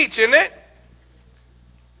to teach, isn't it?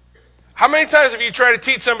 How many times have you tried to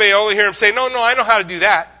teach somebody and only hear them say, no, I know how to do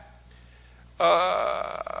that.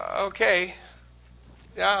 Okay.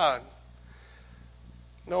 Yeah.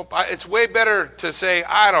 Nope. It's way better to say,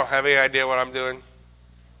 I don't have any idea what I'm doing.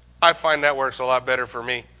 I find that works a lot better for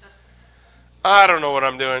me. I don't know what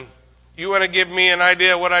I'm doing. You want to give me an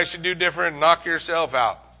idea what I should do different? Knock yourself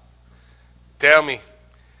out. Tell me.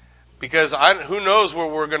 Because who knows where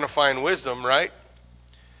we're going to find wisdom, right?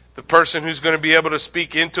 The person who's going to be able to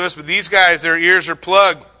speak into us. But these guys, their ears are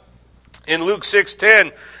plugged. In Luke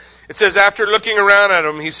 6:10, it says, after looking around at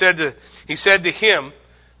him, he said to him,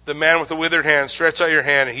 the man with the withered hand, stretch out your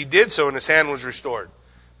hand. And he did so, and his hand was restored.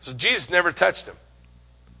 So Jesus never touched him.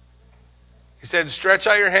 He said, stretch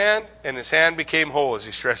out your hand, and his hand became whole as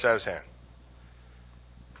he stretched out his hand.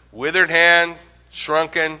 Withered hand,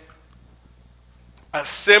 shrunken, a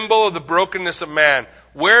symbol of the brokenness of man.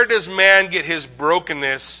 Where does man get his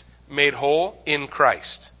brokenness made whole? In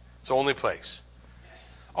Christ. It's the only place.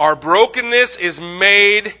 Our brokenness is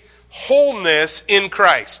made wholeness in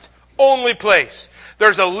Christ. Only place.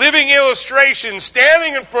 There's a living illustration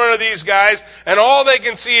standing in front of these guys, and all they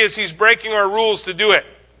can see is he's breaking our rules to do it.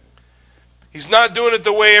 He's not doing it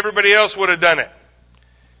the way everybody else would have done it.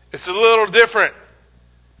 It's a little different.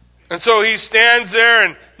 And so he stands there,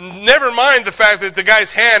 and never mind the fact that the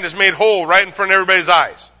guy's hand is made whole right in front of everybody's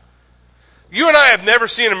eyes. You and I have never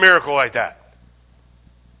seen a miracle like that.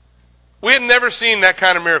 We have never seen that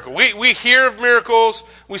kind of miracle. We hear of miracles.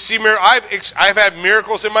 We see miracles. I've had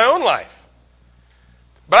miracles in my own life.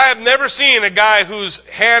 But I have never seen a guy whose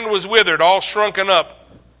hand was withered, all shrunken up,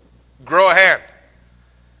 grow a hand.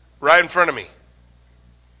 right in front of me.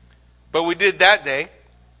 But we did that day.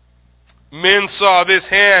 Men saw this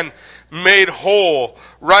hand made whole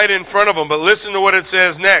right in front of them. But listen to what it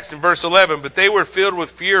says next in verse 11. But they were filled with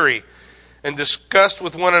fury and discussed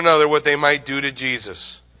with one another what they might do to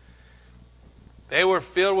Jesus. They were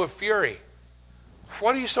filled with fury.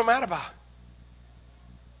 What are you so mad about?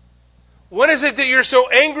 What is it that you're so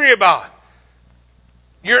angry about?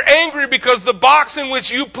 You're angry because the box in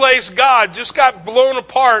which you place God just got blown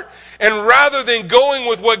apart, and rather than going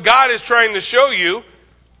with what God is trying to show you,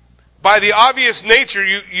 by the obvious nature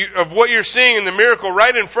of what you're seeing in the miracle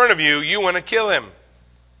right in front of you, you want to kill him.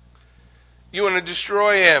 You want to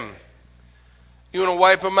destroy him. You want to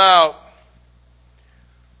wipe him out.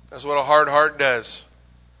 That's what a hard heart does.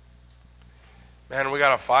 Man, we got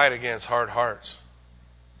to fight against hard hearts.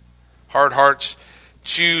 Hard hearts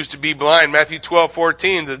choose to be blind. Matthew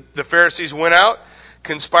 12:14, the Pharisees went out,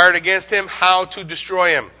 conspired against him, how to destroy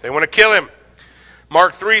him. They want to kill him.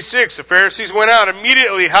 Mark 3:6, the Pharisees went out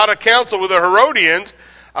immediately, how to counsel with the Herodians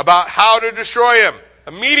about how to destroy him.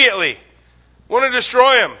 Immediately. Want to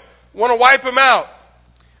destroy him. Want to wipe him out.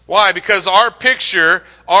 Why? Because our picture,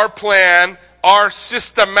 our plan, our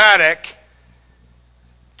systematic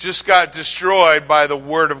just got destroyed by the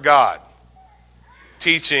Word of God.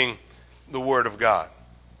 Teaching the Word of God.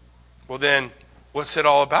 Well then, what's it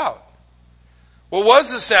all about? What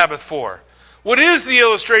was the Sabbath for? What is the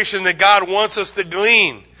illustration that God wants us to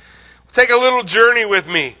glean? Take a little journey with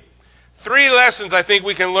me. 3 lessons I think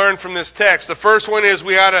we can learn from this text. The first one is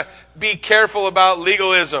we ought to be careful about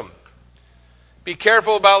legalism. Be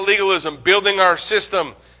careful about legalism, building our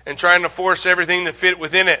system and trying to force everything to fit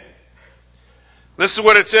within it. This is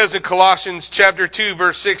what it says in Colossians chapter 2,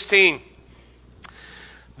 verse 16.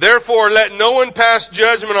 Therefore, let no one pass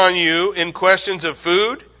judgment on you in questions of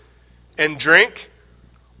food and drink,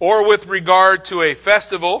 or with regard to a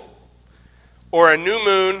festival, or a new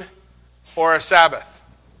moon, or a Sabbath.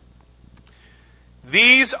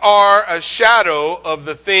 These are a shadow of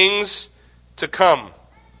the things to come.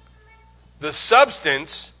 The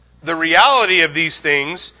substance, the reality of these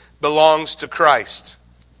things, belongs to Christ.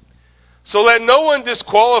 So let no one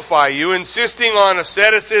disqualify you, insisting on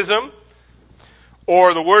asceticism,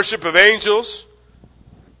 or the worship of angels,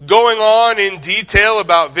 going on in detail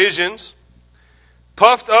about visions,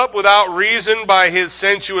 puffed up without reason by his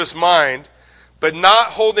sensuous mind, but not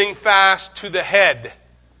holding fast to the head.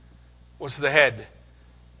 What's the head?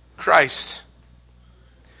 Christ.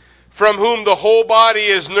 From whom the whole body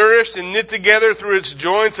is nourished and knit together through its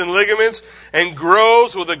joints and ligaments, and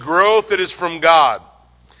grows with a growth that is from God.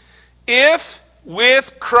 If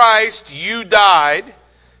with Christ you died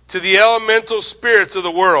to the elemental spirits of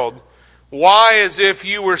the world, why, as if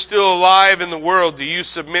you were still alive in the world, do you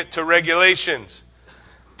submit to regulations?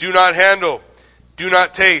 Do not handle, do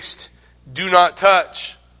not taste, do not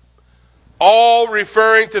touch. All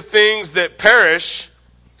referring to things that perish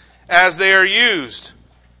as they are used,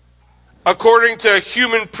 according to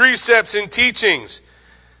human precepts and teachings.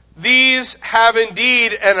 These have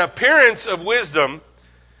indeed an appearance of wisdom,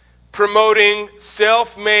 promoting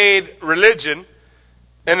self-made religion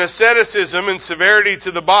and asceticism and severity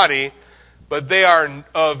to the body, but they are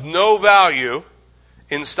of no value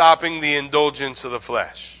in stopping the indulgence of the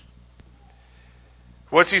flesh.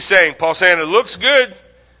 What's he saying? Paul's saying it looks good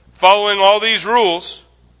following all these rules.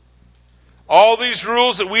 All these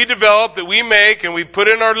rules that we develop, that we make, and we put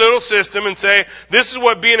in our little system and say, this is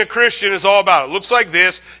what being a Christian is all about. It looks like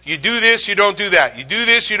this. You do this, you don't do that. You do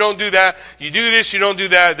this, you don't do that. You do this, you don't do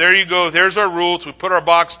that. There you go. There's our rules. We put our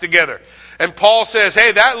box together. And Paul says,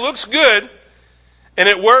 hey, that looks good, and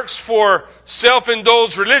it works for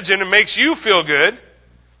self-indulged religion. It makes you feel good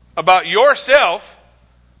about yourself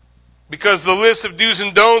because the list of do's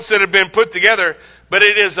and don'ts that have been put together, but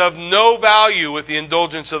it is of no value with the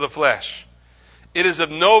indulgence of the flesh. It is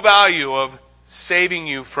of no value of saving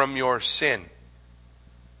you from your sin.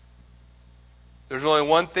 There's only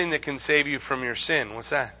one thing that can save you from your sin. What's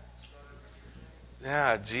that?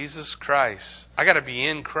 Yeah, Jesus Christ. I got to be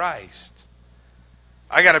in Christ.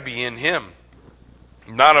 I got to be in Him.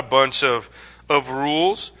 Not a bunch of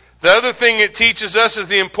rules. The other thing it teaches us is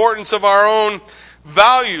the importance of our own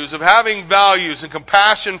values, of having values and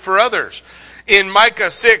compassion for others. In Micah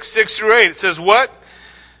 6:6-8, it says, what?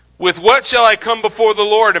 With what shall I come before the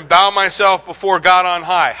Lord and bow myself before God on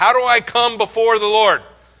high? How do I come before the Lord?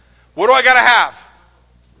 What do I got to have?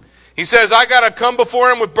 He says, I got to come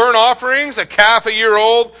before Him with burnt offerings, a calf a year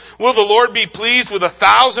old. Will the Lord be pleased with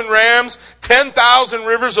 1,000 rams, 10,000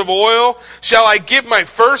 rivers of oil? Shall I give my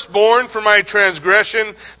firstborn for my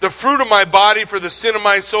transgression, the fruit of my body for the sin of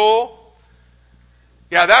my soul?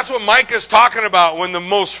 Yeah, that's what Micah's talking about when the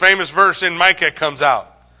most famous verse in Micah comes out.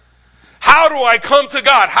 How do I come to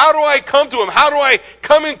God? How do I come to Him? How do I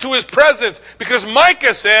come into His presence? Because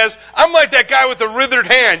Micah says, I'm like that guy with the withered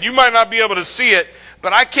hand. You might not be able to see it,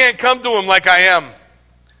 but I can't come to Him like I am.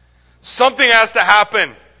 Something has to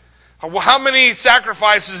happen. How many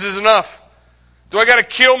sacrifices is enough? Do I got to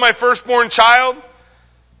kill my firstborn child?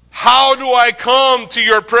 How do I come to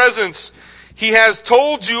your presence? He has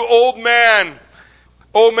told you, old man,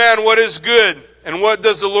 what is good? And what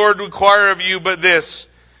does the Lord require of you but this?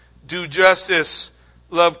 Do justice,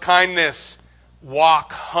 love kindness,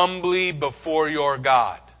 walk humbly before your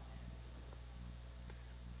God.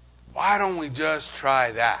 Why don't we just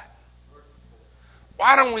try that?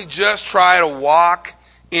 Why don't we just try to walk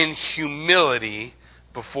in humility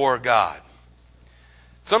before God?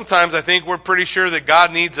 Sometimes I think we're pretty sure that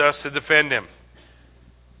God needs us to defend Him.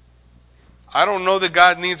 I don't know that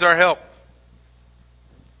God needs our help.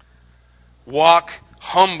 Walk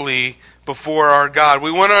humbly before our God.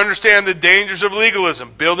 We want to understand the dangers of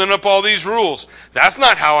legalism, building up all these rules. That's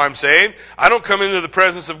not how I'm saved. I don't come into the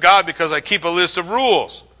presence of God because I keep a list of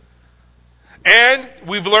rules. And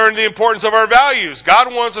we've learned the importance of our values.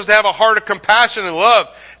 God wants us to have a heart of compassion and love.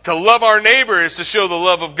 To love our neighbor is to show the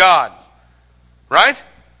love of God. Right?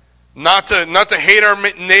 Not to hate our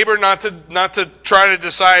neighbor, not to try to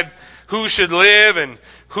decide who should live and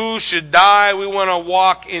who should die. We want to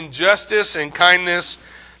walk in justice and kindness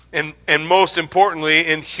and most importantly,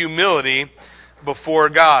 in humility before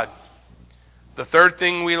God. The third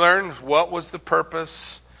thing we learned, what was the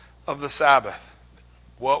purpose of the Sabbath?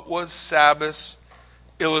 What was Sabbath's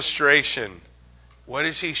illustration? What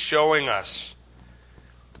is He showing us?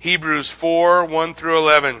 Hebrews 4, 1 through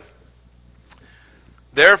 11.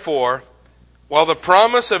 Therefore, while the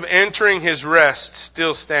promise of entering His rest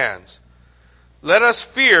still stands, let us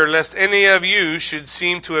fear lest any of you should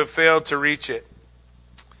seem to have failed to reach it.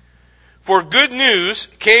 For good news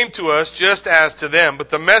came to us just as to them, but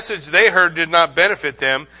the message they heard did not benefit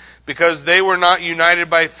them because they were not united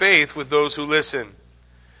by faith with those who listen.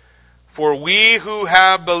 For we who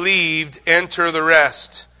have believed enter the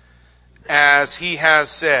rest, as He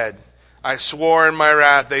has said, I swore in my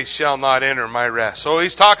wrath they shall not enter my rest. So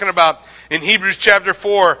he's talking about in Hebrews chapter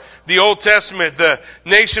 4, the Old Testament, the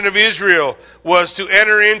nation of Israel was to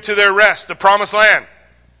enter into their rest, the promised land.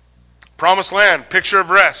 Promised land, picture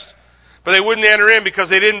of rest. But they wouldn't enter in because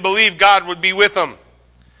they didn't believe God would be with them.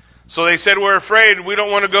 So they said, we're afraid, we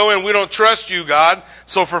don't want to go in, we don't trust you, God.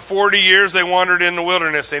 So for 40 years they wandered in the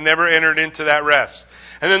wilderness. They never entered into that rest.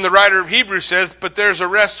 And then the writer of Hebrews says, but there's a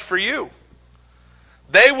rest for you.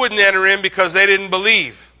 They wouldn't enter in because they didn't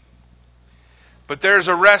believe. But there's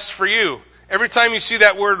a rest for you. Every time you see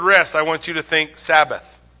that word rest, I want you to think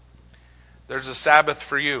Sabbath. There's a Sabbath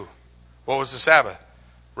for you. What was the Sabbath?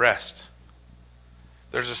 Rest.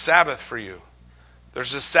 There's a Sabbath for you.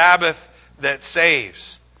 There's a Sabbath that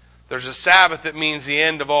saves. There's a Sabbath that means the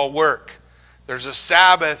end of all work. There's a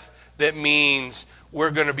Sabbath that means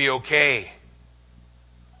we're going to be okay.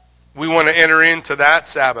 We want to enter into that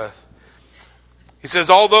Sabbath. He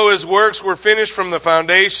says, although His works were finished from the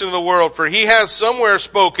foundation of the world, for He has somewhere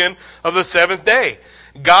spoken of the seventh day.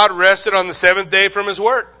 God rested on the seventh day from His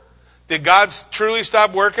work. Did God truly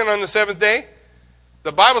stop working on the seventh day?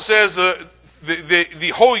 The Bible says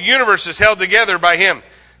the whole universe is held together by Him.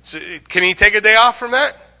 So can He take a day off from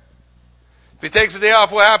that? If He takes a day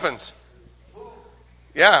off, what happens?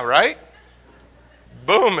 Yeah, right?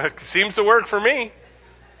 Boom, it seems to work for me.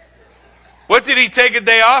 What did He take a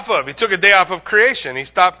day off of? He took a day off of creation. He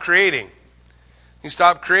stopped creating.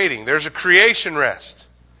 There's a creation rest.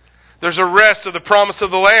 There's a rest of the promise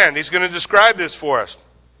of the land. He's going to describe this for us.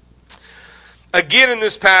 Again in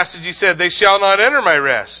this passage he said, they shall not enter my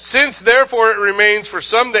rest. Since therefore it remains for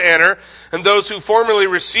some to enter, and those who formerly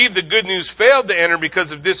received the good news failed to enter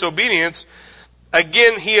because of disobedience,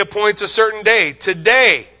 again He appoints a certain day,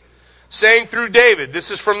 today, saying through David,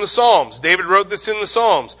 this is from the Psalms. David wrote this in the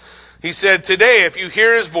Psalms. He said, today, if you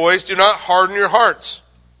hear His voice, do not harden your hearts.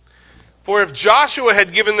 For if Joshua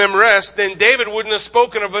had given them rest, then David wouldn't have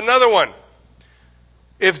spoken of another one.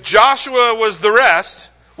 If Joshua was the rest,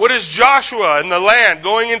 what is Joshua in the land?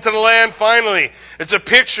 Going into the land finally. It's a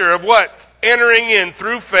picture of what? Entering in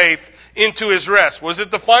through faith into His rest. Was it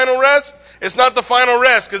the final rest? It's not the final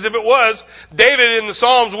rest, because if it was, David in the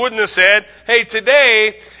Psalms wouldn't have said, hey,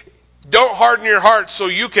 today, don't harden your heart so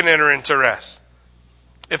you can enter into rest.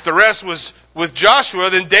 If the rest was with Joshua,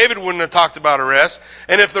 then David wouldn't have talked about a rest.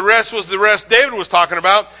 And if the rest was the rest David was talking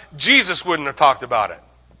about, Jesus wouldn't have talked about it.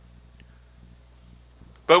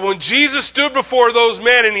 But when Jesus stood before those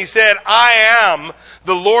men and he said, I am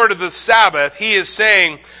the Lord of the Sabbath, he is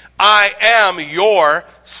saying, I am your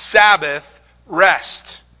Sabbath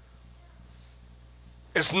rest.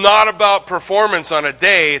 It's not about performance on a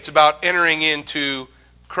day, it's about entering into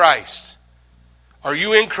Christ. Are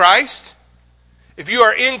you in Christ? If you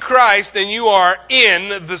are in Christ, then you are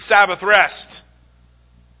in the Sabbath rest.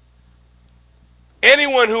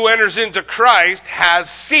 Anyone who enters into Christ has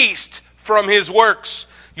ceased from his works.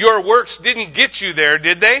 Your works didn't get you there,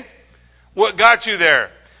 did they? What got you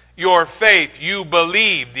there? Your faith. You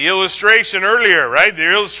believed. The illustration earlier, right? The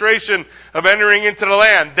illustration of entering into the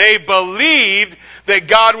land. They believed that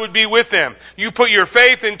God would be with them. You put your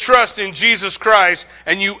faith and trust in Jesus Christ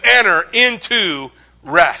and you enter into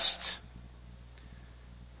rest.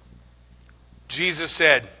 Jesus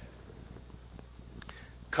said,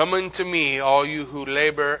 come unto me, all you who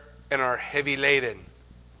labor and are heavy laden,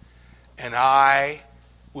 and I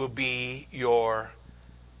will be your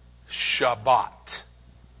Shabbat.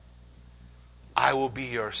 I will be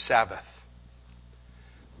your Sabbath.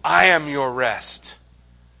 I am your rest.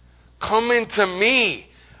 Come into me.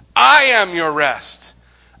 I am your rest.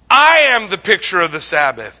 I am the picture of the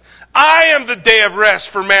Sabbath. I am the day of rest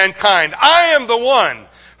for mankind. I am the one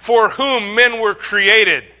for whom men were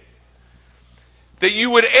created. That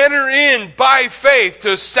you would enter in by faith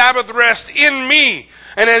to Sabbath rest in me.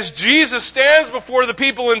 And as Jesus stands before the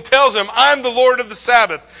people and tells them, I'm the Lord of the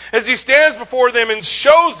Sabbath, as he stands before them and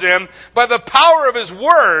shows them by the power of his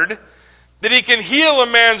word that he can heal a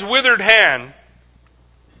man's withered hand,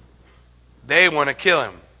 they want to kill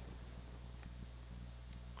him.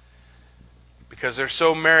 Because they're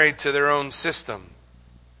so married to their own system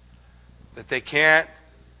that they can't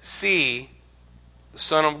see the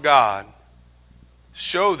Son of God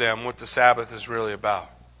show them what the Sabbath is really about.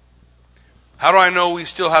 How do I know we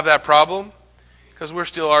still have that problem? Because we're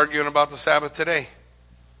still arguing about the Sabbath today.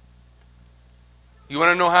 You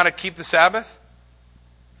want to know how to keep the Sabbath?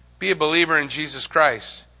 Be a believer in Jesus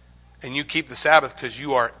Christ, and you keep the Sabbath because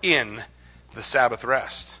you are in the Sabbath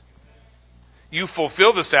rest. You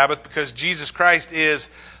fulfill the Sabbath because Jesus Christ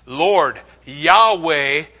is Lord,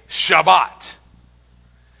 Yahweh, Shabbat.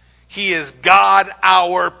 He is God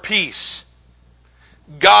our peace.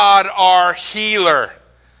 God our healer.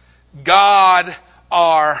 God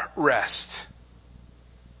our rest.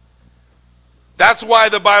 That's why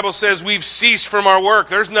the Bible says we've ceased from our work.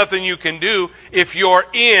 There's nothing you can do if you're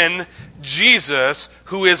in Jesus,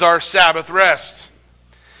 who is our Sabbath rest.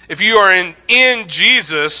 If you are in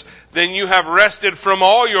Jesus, then you have rested from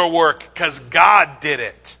all your work because God did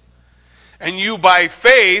it. And you by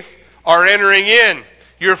faith are entering in.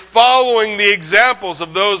 You're following the examples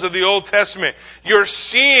of those of the Old Testament. You're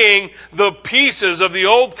seeing the pieces of the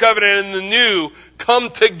Old Covenant and the New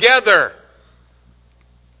come together.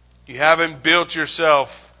 You haven't built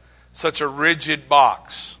yourself such a rigid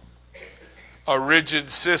box, a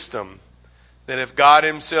rigid system, that if God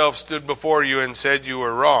himself stood before you and said you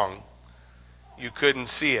were wrong, you couldn't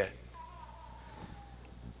see it.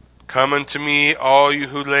 Come unto me, all you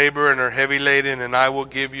who labor and are heavy laden, and I will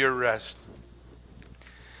give you rest.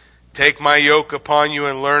 Take my yoke upon you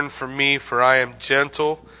and learn from me, for I am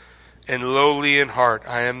gentle and lowly in heart.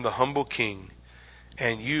 I am the humble king,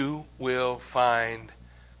 and you will find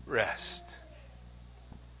rest.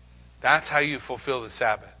 That's how you fulfill the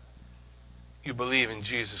Sabbath. You believe in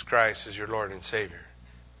Jesus Christ as your Lord and Savior.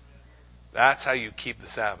 That's how you keep the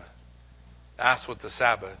Sabbath. That's what the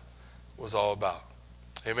Sabbath was all about.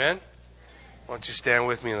 Amen? Why don't you stand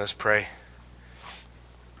with me and let's pray.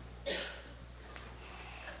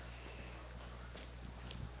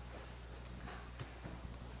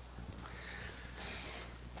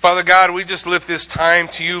 Father God, we just lift this time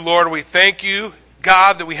to you, Lord. We thank you,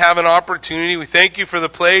 God, that we have an opportunity. We thank you for the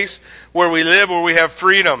place where we live, where we have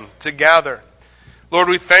freedom to gather. Lord,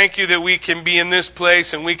 we thank you that we can be in this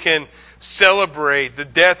place and we can celebrate the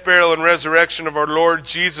death, burial, and resurrection of our Lord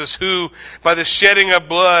Jesus, who, by the shedding of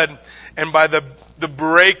blood and by the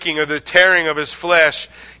breaking or the tearing of his flesh,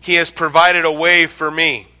 he has provided a way for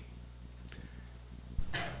me.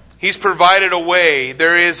 He's provided a way.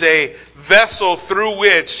 There is a vessel through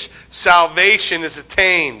which salvation is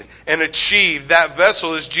attained and achieved. That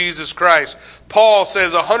vessel is Jesus Christ. Paul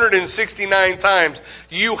says 169 times,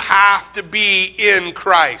 you have to be in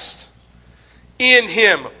Christ. In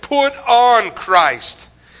him. Put on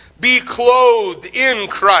Christ. Be clothed in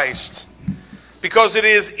Christ. Because it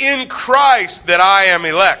is in Christ that I am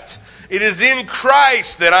elect. It is in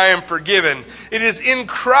Christ that I am forgiven. It is in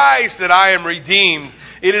Christ that I am redeemed.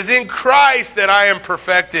 It is in Christ that I am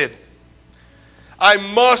perfected. I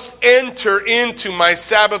must enter into my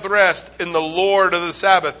Sabbath rest in the Lord of the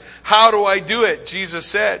Sabbath. How do I do it? Jesus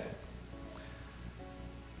said,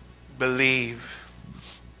 believe.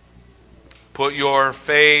 Put your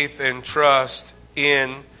faith and trust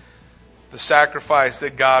in the sacrifice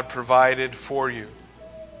that God provided for you.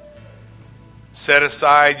 Set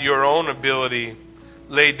aside your own ability.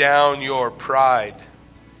 Lay down your pride.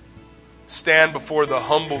 Stand before the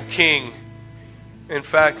humble King. In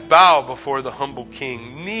fact, bow before the humble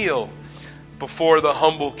King. Kneel before the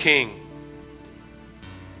humble King.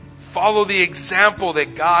 Follow the example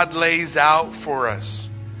that God lays out for us.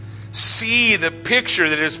 See the picture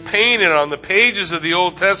that is painted on the pages of the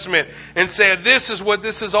Old Testament and say, this is what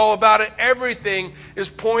this is all about. And everything is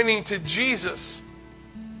pointing to Jesus.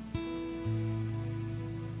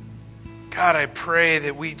 God, I pray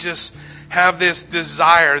that we just have this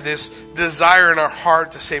desire in our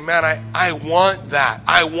heart to say, man, I want that.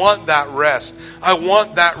 I want that rest. I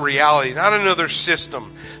want that reality. Not another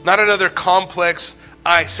system. Not another complex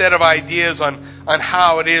set of ideas on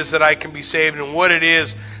how it is that I can be saved and what it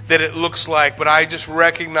is that it looks like. But I just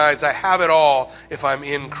recognize I have it all if I'm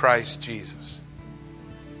in Christ Jesus.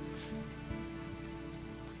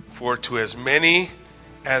 For to as many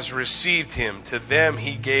as received him, to them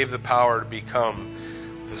he gave the power to become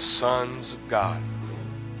the sons of God.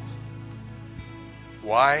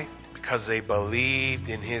 Why? Because they believed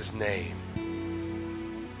in his name.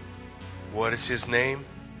 What is his name?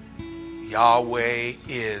 Yahweh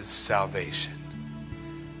is salvation.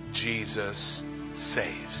 Jesus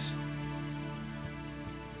saves.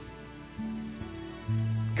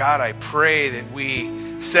 God, I pray that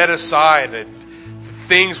we set aside the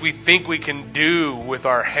things we think we can do with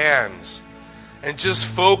our hands and just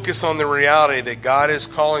focus on the reality that God is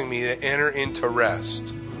calling me to enter into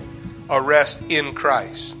rest. A rest in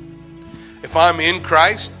Christ. If I'm in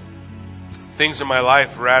Christ, things in my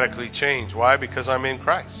life radically change. Why? Because I'm in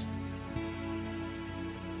Christ.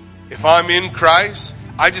 If I'm in Christ,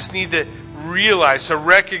 I just need to realize, to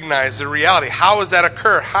recognize the reality. How does that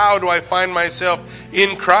occur? How do I find myself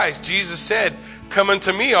in Christ? Jesus said, come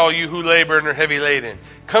unto me, all you who labor and are heavy laden.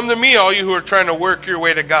 Come to me, all you who are trying to work your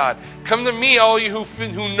way to God. Come to me, all you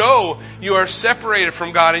who know you are separated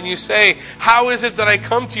from God. And you say, how is it that I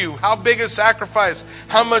come to you? How big a sacrifice?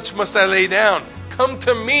 How much must I lay down? Come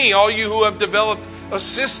to me, all you who have developed a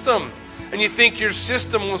system and you think your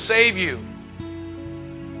system will save you.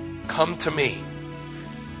 Come to me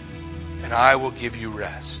and I will give you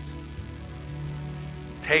rest.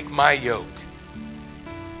 Take my yoke.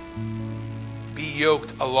 Be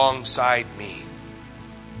yoked alongside me.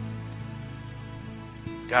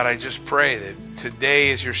 God, I just pray that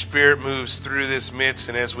today as your Spirit moves through this midst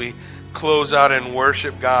and as we close out and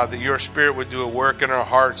worship God, that your Spirit would do a work in our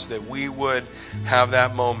hearts, that we would have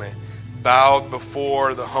that moment bowed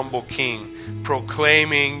before the humble King,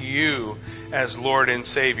 proclaiming you as Lord and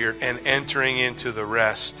Savior and entering into the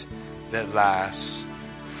rest that lasts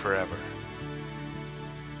forever.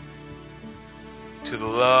 To the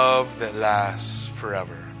love that lasts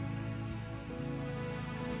forever.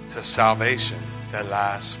 To salvation that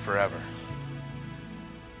lasts forever.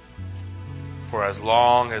 For as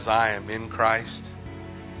long as I am in Christ,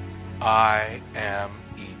 I am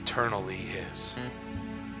eternally his.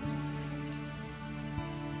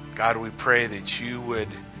 God, we pray that you would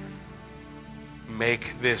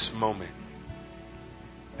make this moment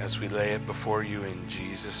as we lay it before you in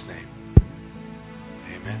Jesus' name.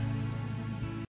 Amen.